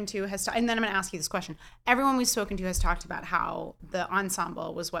spoken to has and then I'm going to ask you this question. Everyone we've spoken to has talked about how the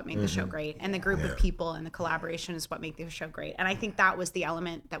ensemble was what made the show great, and the group of people and the collaboration is what made the show great. And I think that was the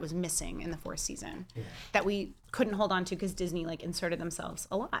element that was missing in the fourth season that we couldn't hold on to because Disney like inserted themselves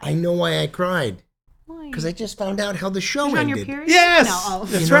a lot. I know why I cried. Why? Because I just found out how the show You're on your ended. period? Yes, No. Oh.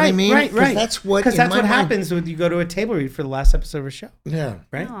 that's You know what I right, mean? right, 'Cause right. that's what- Because in that's my what mind- happens when you go to a table read for the last episode of a show, Yeah.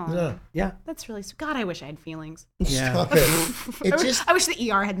 right? Oh, Yeah. Yeah, that's really God. I wish I had feelings. yeah. Stop it. It just I wish the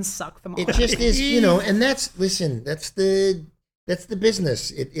ER hadn't sucked them all. it just is, and that's that's the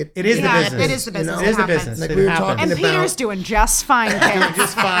business. It It is Yeah, the business. it is the business. It is the happens. business. Like It we were happens. talking And about- Peter's doing just fine, kids.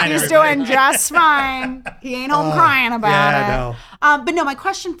 just fine, He's everybody. doing just fine. He ain't home crying about yeah, it. I But no, my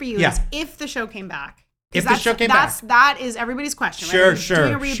question for you Yeah. is if the show came back. 'Cause If the show came back. that is everybody's question. Sure, right? sure,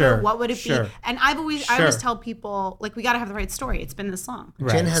 Doing a reboot, sure, what would it sure. be? And I always Sure. tell people like we got to have the right story. It's been this long.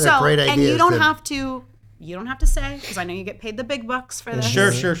 Right. Jen had So a great idea. and you don't that- have to. You don't have to say because I know you get paid the big bucks for this.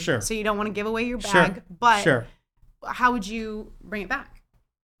 Sure, sure, sure. So you don't want to give away your Sure, bag. But sure. how would you bring it back?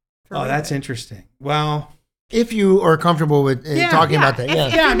 for a Oh, that's reboot? interesting. Well, If you are comfortable with talking about that, If, yeah.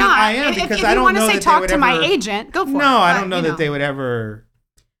 if Yeah, I you're mean, not, I am, if because you I don't want to know say that they talk would to my ever- agent, go for it. no, I But, don't know you that they would ever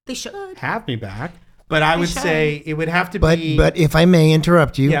They should. have me back. But I would should. say it would have to But be. if I may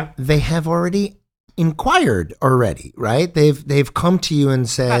interrupt you, Yeah. they have already inquired already, right? They've come to you and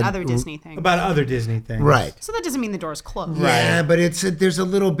said About other Disney things. about other Disney things. right. So that doesn't mean the door's closed. Right. Yeah, but there's a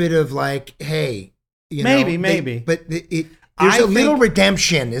little bit of like, hey, Maybe. but there's I a little think-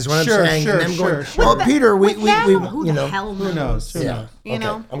 redemption, is what Sure, I'm saying. sure, and them sure, going, sure. well, With Peter, we With them, who you the know, hell Who knows? Who yeah, knows? You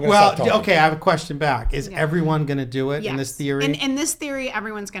know? I'm gonna Well, stop talking. okay, I have a question back. Is Yeah. everyone going to do it Yes. in this theory? In this theory,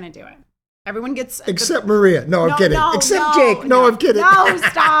 everyone's going to do it. Everyone gets Except Maria. No, I'm No, kidding. no, Except no, Jake. No, no. I'm kidding. No,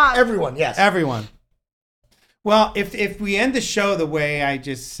 stop. Everyone, yes. Everyone. Well, if we end the show the way I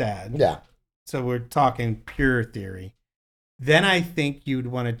just said, Yeah. so we're talking pure theory, then I think you'd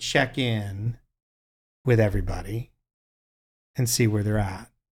want to check in with everybody and see where they're at.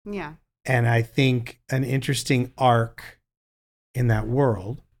 Yeah. And I think an interesting arc in that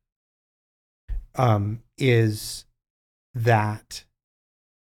world is that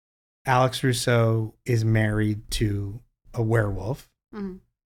Alex Russo is married to a werewolf, Mhm.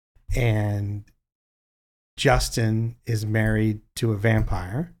 and Justin is married to a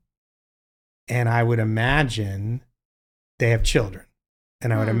vampire. And I would imagine they have children.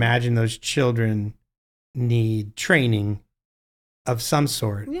 And I would Hmm. imagine those children need training of some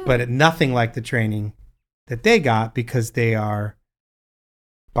sort, Yeah. but nothing like the training that they got because they are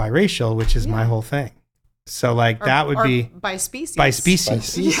biracial, which is my Yeah. whole thing. So like that would or be by species. by By species.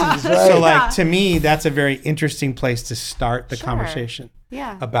 species, Yeah. right. So like Yeah. to me, that's a very interesting place to start the Sure. conversation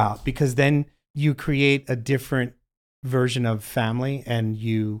Yeah. about, because then you create a different version of family and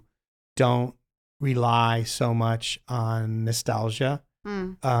you don't rely so much on nostalgia,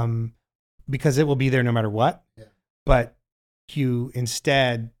 Mm. because it will be there no matter what. Yeah. But you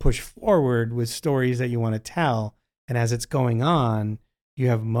instead push forward with stories that you want to tell. And as it's going on, you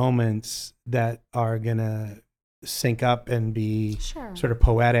have moments that are going to sync up and be Sure. sort of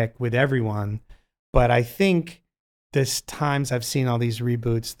poetic with everyone. But I think this times I've seen all these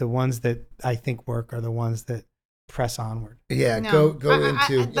reboots, the ones that I think work are the ones that press onward. Yeah, No, go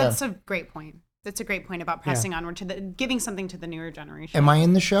into that's a great point. That's a great point about pressing onward to the giving something to the newer generation. Am I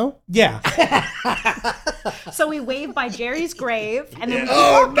in the show? Yeah. So we wave by Jerry's grave, and then we keep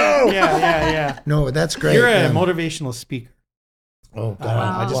Oh walking. no! Yeah. No, that's great. You're a yeah. motivational speaker. Oh god!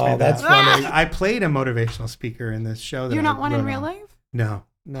 I just wow, made that that's up. funny. I played a motivational speaker in this show. That You're I not one in wrote real on. life? No.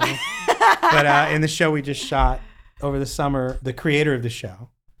 But in the show we just shot over the summer, the creator of the show,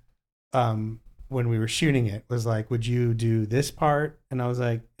 when we were shooting it, was like, "Would you do this part?" And I was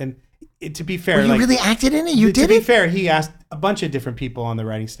like, to be fair, Well, you like, really acted in it. You to did be it. fair, he asked a bunch of different people on the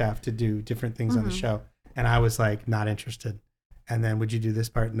writing staff to do different things on the Mm-hmm. show, and I was like, not interested. And then, would you do this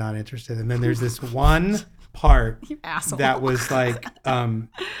part? Not interested. And then there's this one part You asshole. that was like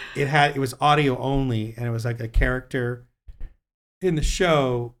it was audio only, and it was like a character in the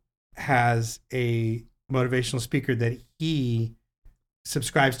show has a motivational speaker that he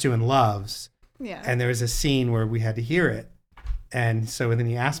subscribes to and loves. Yeah. And there was a scene where we had to hear it. And so then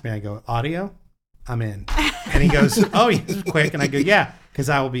he asked me, I go, audio? I'm in. And he goes, oh, yes, quick. And I go, yeah, because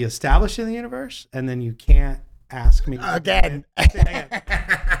I will be established in the universe, and then you can't ask me Again.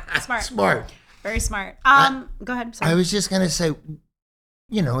 Smart. Very smart. Go ahead. I was just going to say,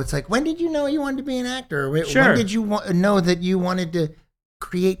 it's like, when did you know you wanted to be an actor? Sure. When did you know that you wanted to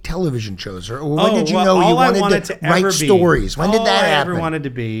create television shows? Or when did you know you wanted to write stories? When did that happen? All I ever wanted to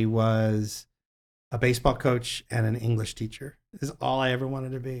be was a baseball coach and an English teacher. This is all I ever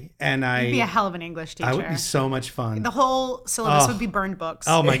wanted to be. And You'd be a hell of an English teacher. I would be so much fun. The whole syllabus would be burned books.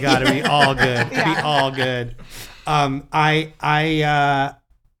 Oh my God, it'd be all good. It'd be all good. I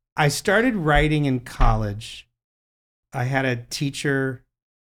started writing in college. I had a teacher.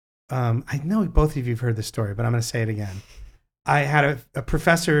 I know both of you have heard this story, but I'm going to say it again. I had a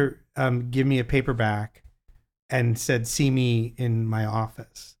professor give me a paperback and said, see me in my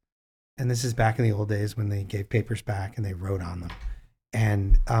office. And this is back in the old days when they gave papers back and they wrote on them.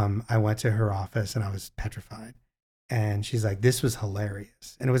 And I went to her office and I was petrified. And she's like, this was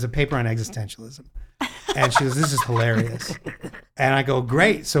hilarious. And it was a paper on existentialism. And she goes, this is hilarious. And I go,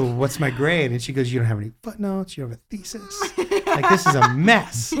 great. So what's my grade? And she goes, you don't have any footnotes. You don't have a thesis. Like, this is a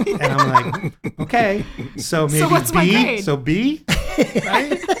mess. And I'm like, okay. So maybe what's my B. grade? So B,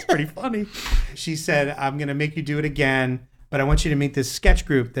 right? It's pretty funny. She said, I'm going to make you do it again, but I want you to meet this sketch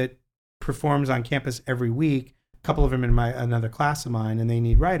group that performs on campus every week. A couple of them in another class of mine, and they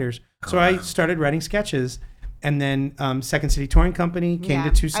need writers. So I started writing sketches. And then Second City Touring Company came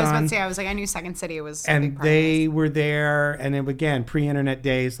to Tucson. I was about to say, I knew Second City was a and big part they of this. were there. And then again, pre-internet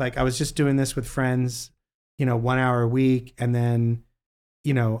days, like I was just doing this with friends, 1 hour a week. And then,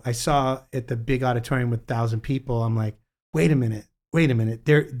 I saw at the big auditorium with 1,000 people. I'm like, wait a minute.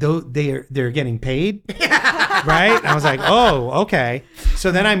 They're getting paid, right? And I was like, oh, okay.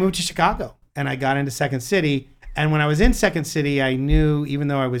 So then I moved to Chicago and I got into Second City. And when I was in Second City, I knew, even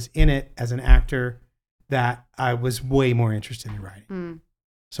though I was in it as an actor, that I was way more interested in writing.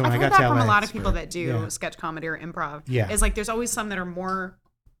 So when I've I heard got that to LA, from a lot of people that do Yeah. sketch comedy or improv. Yeah. It's like there's always some that are more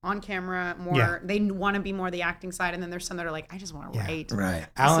on camera, they want to be more the acting side, and then there's some that are like, I just want to write. Right.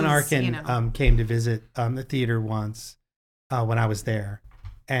 Alan is, Arkin came to visit the theater once when I was there.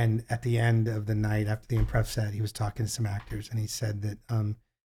 And at the end of the night, after the improv set, he was talking to some actors, and he said that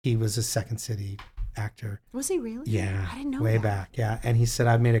he was a Second City actor. Was he really? Yeah. I didn't know way that. back. Yeah. And he said,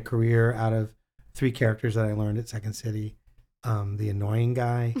 I've made a career out of 3 characters that I learned at Second City. The annoying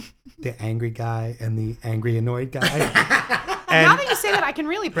guy, the angry guy, and the angry annoyed guy. And, Now that you say that, I can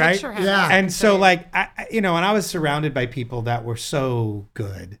really picture him. Yeah. and so like, and I was surrounded by people that were so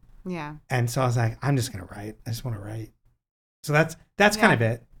good. Yeah. And so I was like, I'm just going to write. I just want to write. So that's kind of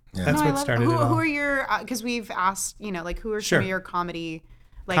it. Yeah. That's what started who, it all. Who are your, because we've asked, like, who are Sure. some of your comedy,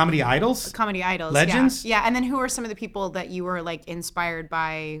 like, Comedy idols? Comedy idols. Legends? Yeah. And then who are some of the people that you were, like, inspired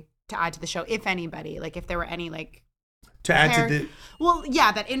by to add to the show, if anybody? Like, if there were any, like, To add to the... Well,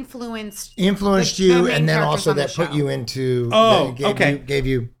 yeah, that influenced you, the main and then characters also on the that put show. you into. Oh, that okay. Gave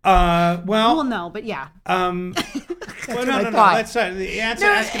you. Well, no, but yeah. Well, no. thought. Let's the answer.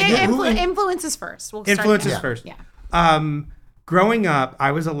 No, ask it- influences first. We'll start Influences there. first. Yeah. Growing up,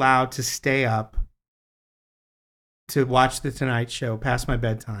 I was allowed to stay up to watch The Tonight Show past my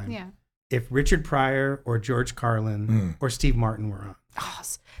bedtime. Yeah. If Richard Pryor or George Carlin or Steve Martin were on. Oh,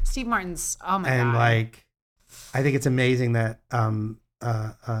 Steve Martin's. Oh my And god. like, I think it's amazing that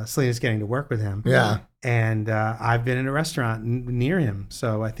Selena's getting to work with him. Yeah. And I've been in a restaurant near him,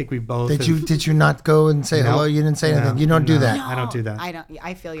 so I think we both. Did you not go and say hello? You didn't say anything. You don't do that. I don't do that. I don't.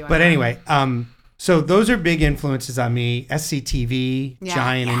 I feel you. on But that. anyway, so those are big influences on me. SCTV, Yeah.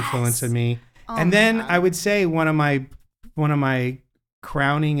 giant Yes. influence on me. Oh And my then God. I would say one of my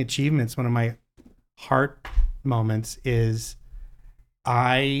crowning achievements, one of my heart moments is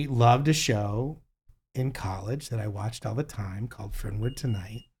I loved a show in college that I watched all the time called Fernwood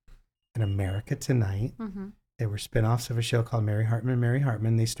Tonight and America Tonight. Mm-hmm. They were spinoffs of a show called Mary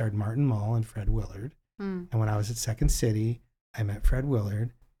Hartman. They starred Martin Mull and Fred Willard. Mm. And when I was at Second City, I met Fred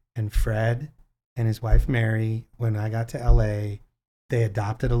Willard, and Fred and his wife Mary, when I got to LA, they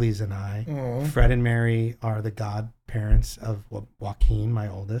adopted Eliza and I. Oh. Fred and Mary are the godparents of Joaquin, my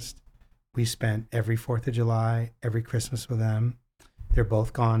oldest. We spent every 4th of July, every Christmas with them. They're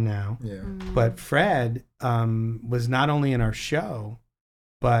both gone now. Yeah. Mm. But Fred was not only in our show,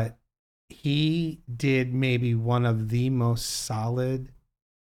 but he did maybe one of the most solid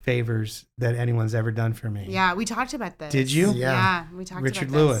favors that anyone's ever done for me. Yeah, we talked about this. Did you? Yeah, we talked Richard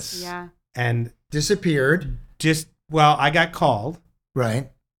about Lewis. this. Yeah. And Disappeared. I got called. Right.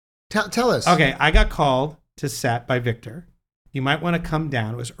 Tell us. Okay, I got called to set by Victor. You might want to come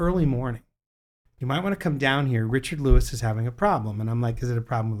down. It was early morning. You might want to come down here. Richard Lewis is having a problem. And I'm like, is it a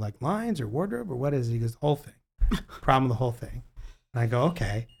problem with like lines or wardrobe or what is it? He goes, the whole thing. Problem with the whole thing. And I go,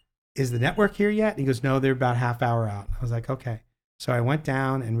 okay. Is the network here yet? And he goes, no, they're about half hour out. I was like, okay. So I went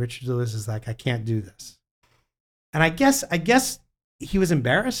down and Richard Lewis is like, I can't do this. And I guess he was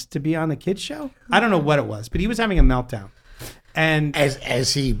embarrassed to be on the kids show. I don't know what it was, but he was having a meltdown. And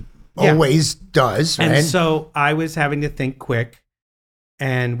as he always does, right? And so I was having to think quick,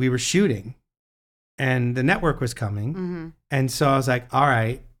 and we were shooting, and the network was coming. Mm-hmm. And so I was like, all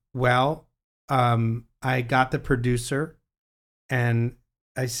right, well, I got the producer and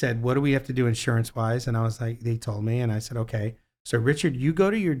I said, what do we have to do insurance wise? And I was like, they told me, and I said, okay. So Richard, you go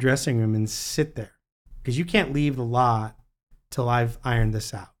to your dressing room and sit there because you can't leave the lot till I've ironed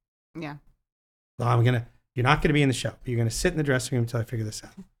this out. Yeah. Well, you're not going to be in the show. But you're going to sit in the dressing room until I figure this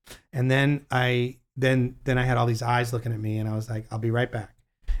out. And then I had all these eyes looking at me, and I was like, I'll be right back.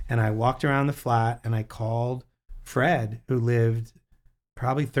 And I walked around the flat and I called Fred, who lived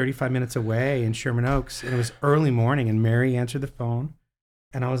probably 35 minutes away in Sherman Oaks. And it was early morning, and Mary answered the phone.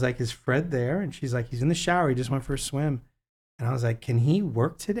 And I was like, is Fred there? And she's like, he's in the shower. He just went for a swim. And I was like, can he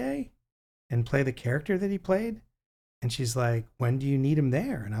work today and play the character that he played? And she's like, when do you need him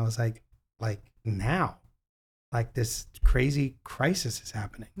there? And I was like now. Like this crazy crisis is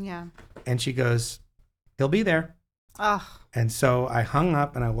happening. Yeah. And she goes, he'll be there. Oh. And so I hung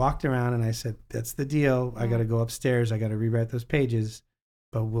up and I walked around and I said, that's the deal. I got to go upstairs. I got to rewrite those pages,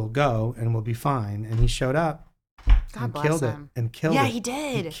 but we'll go and we'll be fine. And he showed up and killed it. And killed it. Yeah, he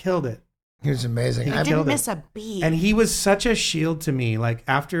did. He killed it. He was amazing. He didn't miss a beat. And he was such a shield to me. Like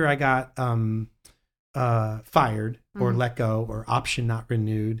after I got fired or let go or option not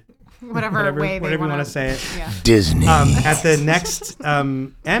renewed, whatever way they you want to say it. Yeah. Disney. At the next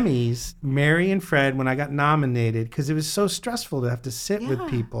Emmys, Mary and Fred, when I got nominated, because it was so stressful to have to sit with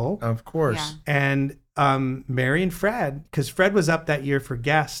people. Of course. Yeah. And Mary and Fred, because Fred was up that year for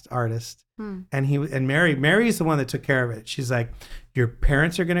guest artist, and Mary is the one that took care of it. She's like, your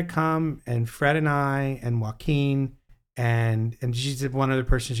parents are gonna come, and Fred and I and Joaquin. And she said one other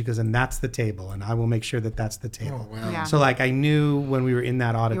person, she goes, and that's the table, and I will make sure that that's the table. Oh, wow. Yeah. So like I knew when we were in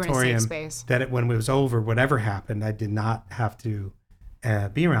that auditorium You were in a safe space. that when it was over, whatever happened, I did not have to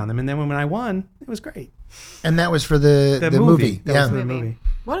be around them. And then when I won, it was great. And that was for the movie. That was for the movie.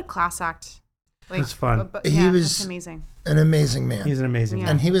 What a class act. Like, It was fun. He was that's amazing. an amazing man. He's an amazing Yeah.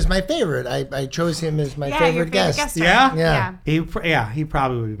 man. And he was my favorite. I chose him as my your favorite guest. star. Yeah? Yeah. He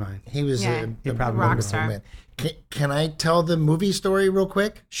probably would be mine. He was Yeah. a probably rock wonderful star. man. Can I tell the movie story real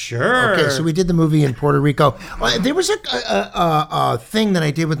quick? Sure. Okay, so we did the movie in Puerto Rico. There was a thing that I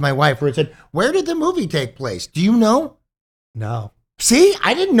did with my wife where it said, "Where did the movie take place? Do you know?" No. See,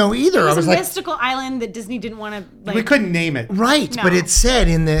 I didn't know either. It I was was a like, mystical island that Disney didn't want to. Like, We couldn't name it. right, No. but it said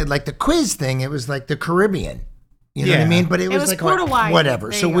in the quiz thing, it was like the Caribbean. You know what I Yeah. mean? But it was like Port Hawaii. whatever.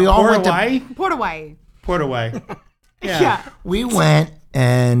 There So you we go. all Port went to Hawaii? Port Hawaii. Port Hawaii. Yeah. We went,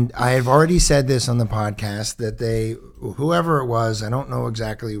 and I have already said this on the podcast that whoever it was, I don't know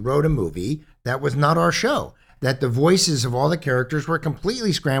exactly, wrote a movie that was not our show. That the voices of all the characters were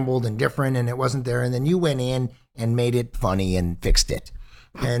completely scrambled and different, and it wasn't there. And then you went in and made it funny and fixed it.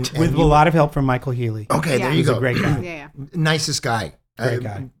 And With a lot of help from Michael Healy. okay, Yeah. there you He's go. a great guy. Yeah. Nicest guy. Great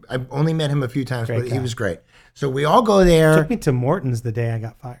guy. I've only met him a few times, Great but he guy. was great. So we all go there. Took me to Morton's the day I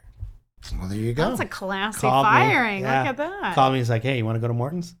got fired. Well, there you go. That's a classy Called me. firing. Yeah. Look at that. Called me. He's like, hey, you want to go to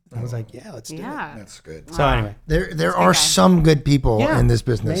Morton's? I was like, yeah, let's do it. Yeah. That's good. So anyway, There are guy. some good people Yeah. in this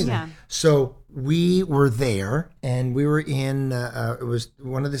business. Amazing. Yeah. So we were there, and we were in. It was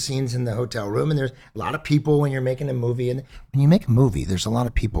one of the scenes in the hotel room, and there's a lot of people when you're making a movie. And when you make a movie, there's a lot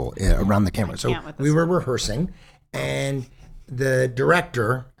of people around the camera. So can't with we this were rehearsing, and the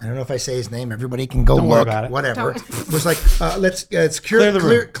director, I don't know if I say his name. Everybody can go Don't worry look. about it. Whatever. Was like, let's Clear the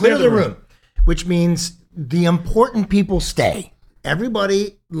room. Clear the room, which means the important people stay.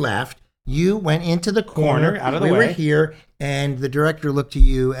 Everybody left. You went into the corner. Out of the we way. were here, and the director looked at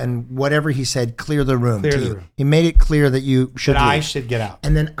you, and whatever he said, clear the room Clear to the you. room. He made it clear that you should that I leave. should get out.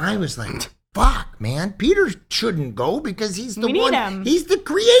 And then I was like, fuck, man, Peter shouldn't go because he's the We need one. him. He's the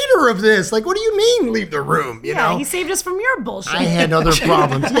creator of this. Like, what do you mean leave the room? You Yeah, know? he saved us from your bullshit. I had other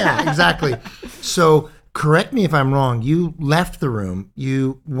problems. Yeah, exactly. So correct me if I'm wrong. You left the room.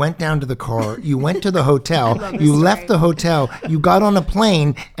 You went down to the car. You went to the hotel. love this You story. left the hotel. You got on a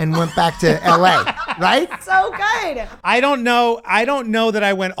plane and went back to LA. right? So good. I don't know that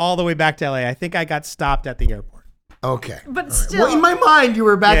I went all the way back to LA. I think I got stopped at the airport. Okay. But All right. still. Well, in my mind, you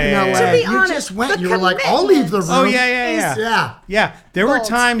were back in Yeah, LA. yeah, yeah. To be You honest, just went. the You were like, I'll leave the room. Oh, yeah. Yeah. Yeah, there were Bold.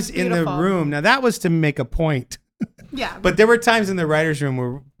 times in the Beautiful. room. Now, that was to make a point. Yeah. But there were times in the writer's room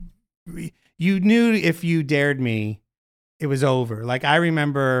where you knew if you dared me, it was over. Like, I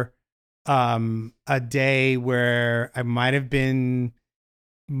remember a day where I might have been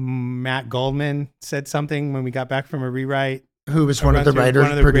Matt Goldman said something when we got back from a rewrite. Who was one of the writers,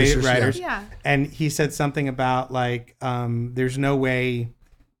 one of the producers? writers. Yeah. And he said something about like, there's no way,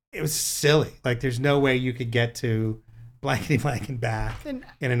 it was silly. Like, there's no way you could get to blankety blank and back in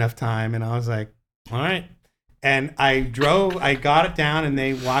enough time. And I was like, all right. And I got it down and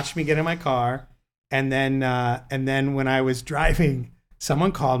they watched me get in my car. And then when I was driving,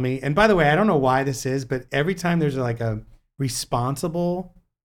 someone called me. And by the way, I don't know why this is, but every time there's like a responsible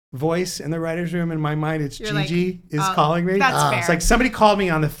voice in the writer's room, in my mind, it's You're Gigi like, is calling me. That's fair. It's like somebody called me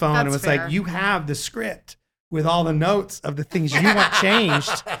on the phone and That's was fair. like, you have the script with all the notes of the things you want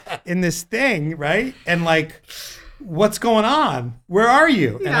changed in this thing, right? And like, what's going on? Where are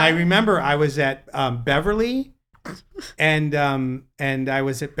you? Yeah. And I remember I was at Beverly and I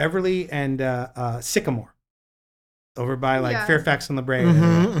was at Beverly and Sycamore over by like Yeah. Fairfax on La Brea.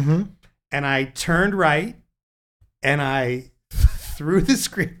 Mm-hmm. And I turned right and I threw the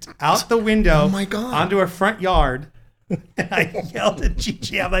script out the window Oh my God. onto a front yard. And I yelled at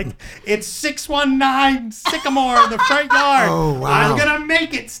Gigi. I'm like, it's 619 Sycamore in the front yard. Oh, wow. I'm going to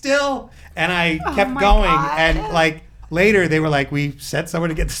make it still. And I kept my going. God. And like later they were like, we set someone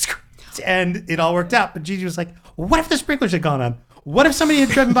to get the script and it all worked out. But Gigi was like, what if the sprinklers had gone on? What if somebody had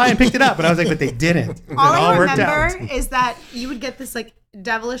driven by and picked it up? And I was like, but they didn't. It All all I worked remember out. is that you would get this like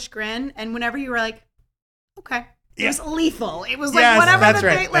devilish grin, and whenever you were like, okay, it was lethal. It was like Yes, whatever that's the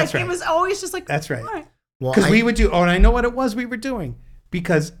right, thing, like that's right. it was always just like That's right. all right. Well, Because we would do, and I know what it was we were doing.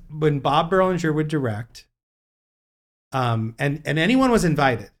 Because when Bob Berlinger would direct, and anyone was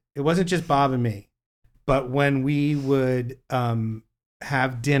invited, it wasn't just Bob and me, but when we would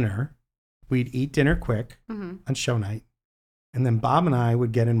have dinner, we'd eat dinner quick on show night, and then Bob and I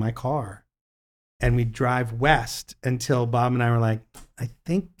would get in my car, and we'd drive west until Bob and I were like, I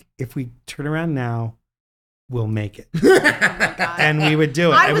think if we turn around now, we'll make it. And we would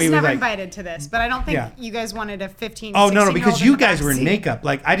do it. I and was we would never like, invited to this, but I don't think Yeah. you guys wanted a 15. oh, no, 16-year-old because in you the guys were in backseat. makeup.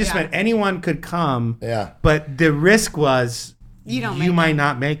 Like, I just Yeah. meant anyone could come. Yeah. But the risk was You don't you make might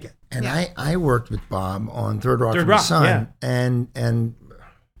not make it. And Yeah. I worked with Bob on Third Rock Third from the Rock, Sun, yeah. and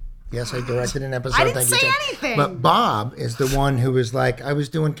yes, I directed an episode. I didn't Thank you, say Jen. anything. But Bob is the one who was like, I was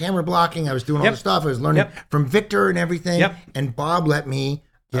doing camera blocking, I was doing all Yep. the stuff, I was learning Yep. from Victor and everything. Yep. And Bob let me,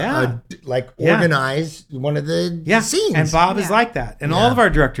 Yeah. Yeah. organize one of the Yeah. scenes. And Bob is Yeah. like that. And all Yeah. of our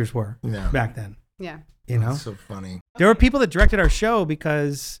directors were Yeah. back then. Yeah. You know? That's so funny. There were people that directed our show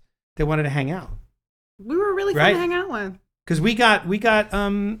because they wanted to hang out. We were really fun Right. to hang out with. Because we got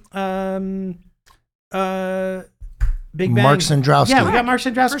Big Bang. Mark Sandrowski. Yeah, we got Mark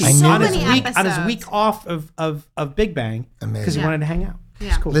Sandrowski For so on his many week on his episodes. week off of Big Bang because Amazing. he Yeah. wanted to hang out. Yeah.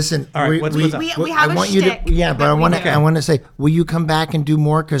 It's cool. Listen, All right, what's up? We have I a want you to, shtick yeah, but that I we want do. to, I want to say, will you come back and do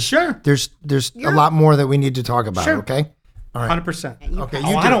more? Because Sure. there's a lot more that we need to talk about. Sure. Okay, all right. 100%. Okay, Oh,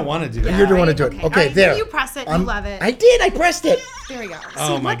 you I do don't it. want to do that. You're the one to Right? do it. Okay. Okay, All right, there. You press it. You love it. I did. I pressed it. There we go.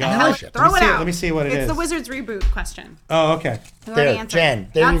 Oh, See, my what the God. hell? Let me Throw it see it. out. Let me see what it It's is. the Wizards reboot question. Oh, okay. I already There, answered. Jen,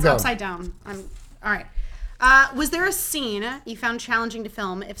 there you That's go. upside down. All right. Was there a scene you found challenging to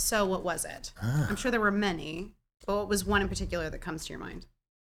film? If so, what was it? I'm sure there were many, but what was one in particular that comes to your mind?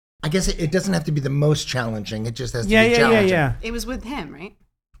 I guess it doesn't have to be the most challenging. It just has to Yeah, be yeah, yeah, challenging. yeah. It was with him, right?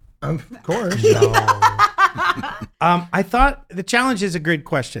 Of course. I thought the challenge is a good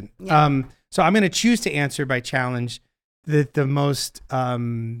question. Yeah. So I'm going to choose to answer by challenge the most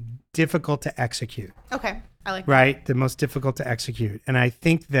difficult to execute, Okay, I like right? The most difficult to execute. And I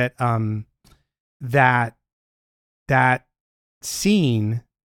think that that scene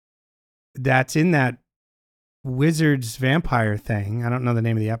that's in that wizard's vampire thing, I don't know the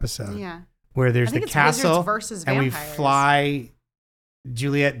name of the episode, that. Yeah. where there's I think the it's castle Wizards versus and we vampires. fly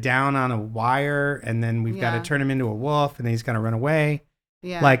Juliet down on a wire and then we've got Yeah. to turn him into a wolf and then he's going to run away.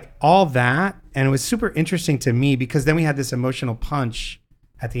 Yeah. Like all that. And it was super interesting to me because then we had this emotional punch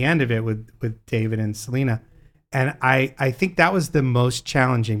at the end of it with David and Selena. And I think that was the most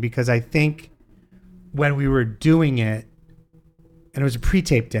challenging because I think when we were doing it, and it was a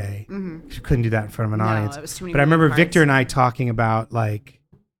pre-tape day, you couldn't do that in front of an No, audience. it was too many But I remember moving Victor parts. and I talking about like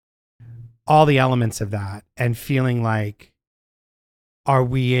all the elements of that and feeling like, are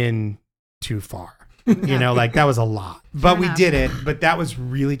we in too far? You know, like that was a lot. But we enough. did it. But that was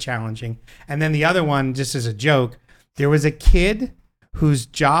really challenging. And then the other one, just as a joke, there was a kid whose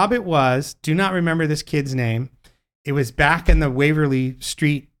job it was, do not remember this kid's name. It was back in the Waverly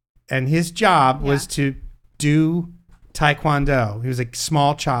Street, and his job was to do Taekwondo. He was a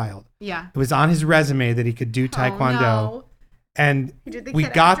small child. Yeah. It was on his resume that he could do Taekwondo. No. And Did the we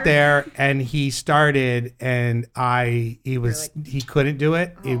kid got after? there and he started and he couldn't do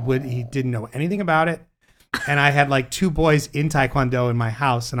it. He didn't know anything about it. And I had like 2 boys in Taekwondo in my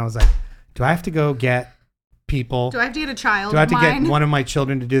house and I was like, do I have to go get people? Do I have to get a child? Do I have to Mine? get one of my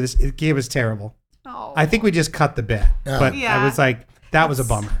children to do this? It was terrible. Oh. I think we just cut the bit, but Yeah. I was like, that was a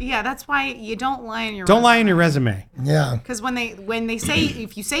bummer. Yeah, that's why you don't lie in your Don't lie in your resume. Yeah. Because when they say,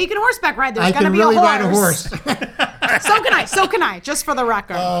 if you say you can horseback ride, there's I going to can be really a ride a horse. horse. So can I, just for the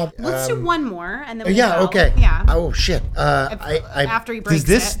record. Let's do one more and then we'll Yeah, go. okay. Yeah. Oh, shit. After he breaks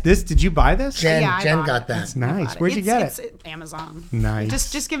Does it. did you buy this? Jen Yeah, I Jen bought got it. that. That's nice. But Where'd you get it's it? Amazon.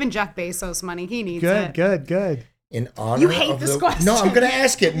 Nice. Just giving Jeff Bezos money. He needs it. Good. In honor You hate of this the, question. No, I'm going to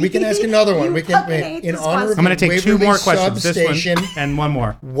ask it. We can ask another one. You We can fucking hate in this honor of question. I'm going to take 2 Waverly more questions. This substation. one and one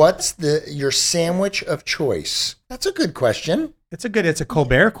more. What's your sandwich of choice? That's a good question. It's a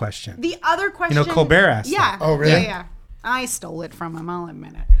Colbert question. The other question. You know, Colbert asked Yeah. that. Oh, really? Yeah. I stole it from him. I'll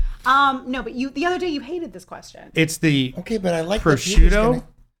admit it. No, but the other day you hated this question. It's the Okay, but I like that Peter's prosciutto gonna-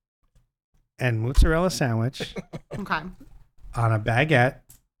 and mozzarella sandwich Okay. on a baguette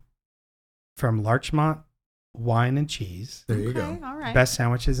from Larchmont Wine and Cheese. There you Okay. go. All right. Best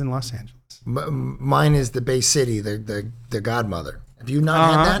sandwiches in Los Angeles. Mine is the Bay City, the Godmother. Have you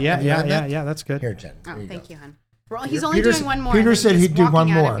not had that? Have you had that? Yeah. That's good. Here, Jen. Oh, there you thank go. you, hon. Well, he's only Peter doing one more. Peter and then said he's he'd do walking one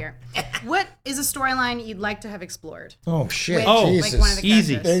out of more. here. What is a storyline you'd like to have explored? Oh shit! With, Oh, Jesus. like one of the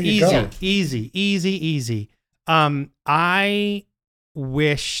Easy, characters? There you go. easy. I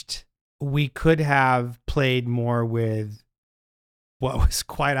wished we could have played more with what was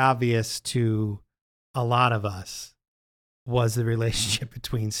quite obvious to a lot of us was the relationship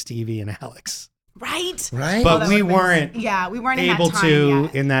between Stevie and Alex. Right. Right? But that we would've been- weren't Yeah, we weren't able in that time to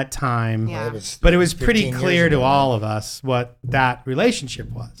yet. in that time. Yeah. But it was pretty 15 years clear to ago. all of us what that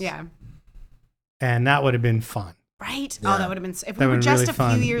relationship was. Yeah. And that would have been fun. Right. Yeah. Oh, that would have been. If That we were would've just really a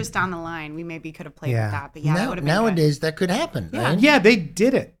fun. few years down the line, we maybe could have played Yeah. with that. But yeah, that would have been Nowadays, that could happen. Yeah. Right? Yeah, they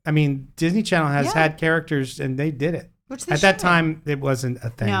did it. I mean, Disney Channel has Yeah. had characters and they did it. Which they At that should. time, it wasn't a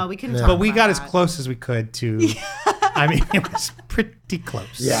thing. No, we couldn't. Yeah. talk But we about got as that. close as we could to. I mean, it was pretty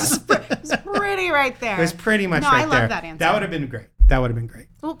close. Yeah. It's pretty right there. It was pretty much No, right I love there. that answer. That would have been great.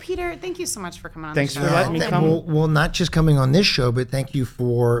 Well, Peter, thank you so much for coming on. Thanks the for show. letting me come. Well, not just coming on this show, but thank you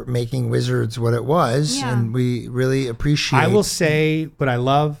for making Wizards what it was, Yeah. and we really appreciate. I will say what I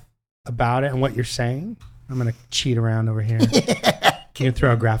love about it and what you're saying. I'm going to cheat around over here. Can you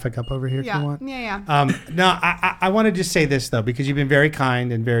throw a graphic up over here if you Yeah. want? Yeah. No, I want to just say this, though, because you've been very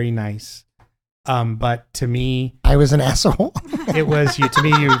kind and very nice. But to me, I was an asshole. it was you. To me,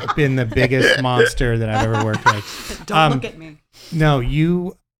 you've been the biggest monster that I've ever worked with. Don't look at me. No,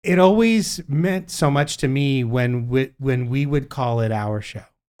 you. It always meant so much to me when we would call it our show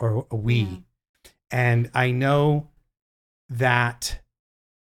or we, Mm. and I know that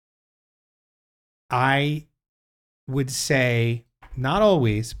I would say not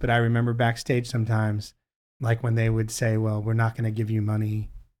always, but I remember backstage sometimes, like when they would say, "Well, we're not going to give you money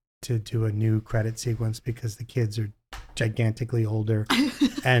to do a new credit sequence because the kids are gigantically older,"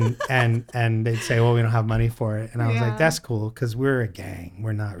 and they'd say, "Well, we don't have money for it," and I was Yeah. like, "That's cool because we're a gang.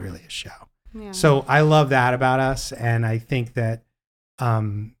 We're not really a show." Yeah. So I love that about us, and I think that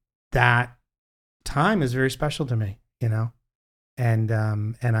that time is very special to me, you know, and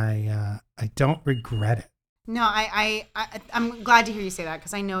I don't regret it. No, I'm glad to hear you say that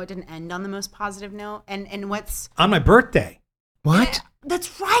because I know it didn't end on the most positive note. And what's On my birthday, What?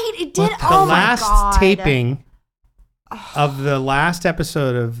 that's right, it did. What the Oh my last God. taping of the last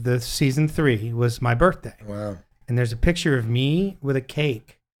episode of the season 3 was my birthday, Wow. and there's a picture of me with a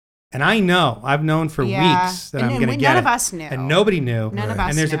cake, and I know I've known for Yeah. weeks that And I'm going to none get of it, us knew. and nobody knew. None of Right. us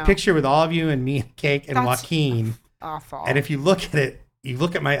And there's knew. a picture with all of you and me and cake and That's- Joaquin. Awful. And if you look at it, you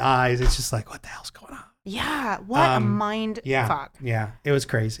look at my eyes, it's just like, what the hell's going on? Yeah, what a mind Yeah. fuck. Yeah. It was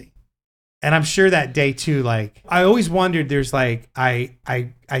crazy. And I'm sure that day too, like I always wondered, there's like, I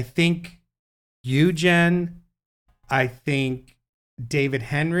think you, Jen, I think David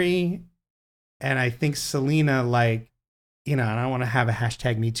Henry, and I think Selena, like, you know, and I don't want to have a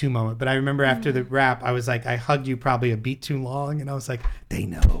hashtag Me Too moment, but I remember after the rap, I was like, I hugged you probably a beat too long. And I was like, they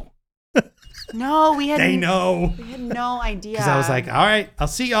know. No, we had They know. We had no idea. Because I was like, all right, I'll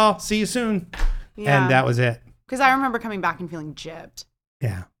see y'all. See you soon. yeah. And that was it. Because I remember coming back and feeling gypped.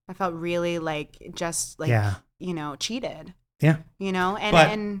 Yeah. I felt really like just like Yeah. cheated. Yeah.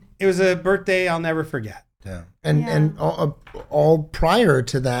 And It was a birthday I'll never forget. Yeah. And all prior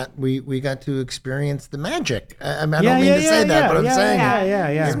to that, we got to experience the magic. I mean, I don't mean to say that, but I'm saying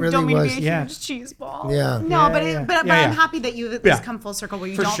it really don't mean was. to be a huge cheese ball. Yeah. No, but Yeah. I'm happy that you've at least come full circle where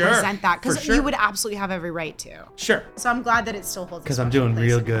you For don't sure. resent that, because For sure. you would absolutely have every right to. Sure. So I'm glad that it still holds. Because I'm doing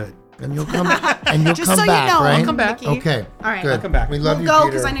real good. And you'll come and you'll Just come so back, you know, right? I'll come back. Okay. All right. Good. I'll come back. We love We'll you, go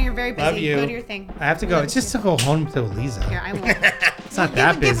Peter. because I know you're very busy. Love you. Go to your thing. I have to go. It's just to go home to Eliza. Here, I will. It's not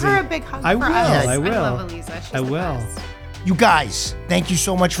that busy. Give her a big hug I for will. us. I will. I love Eliza. She's I the will. best. You guys, thank you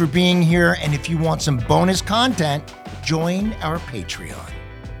so much for being here. And if you want some bonus content, join our Patreon.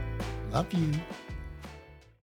 Love you.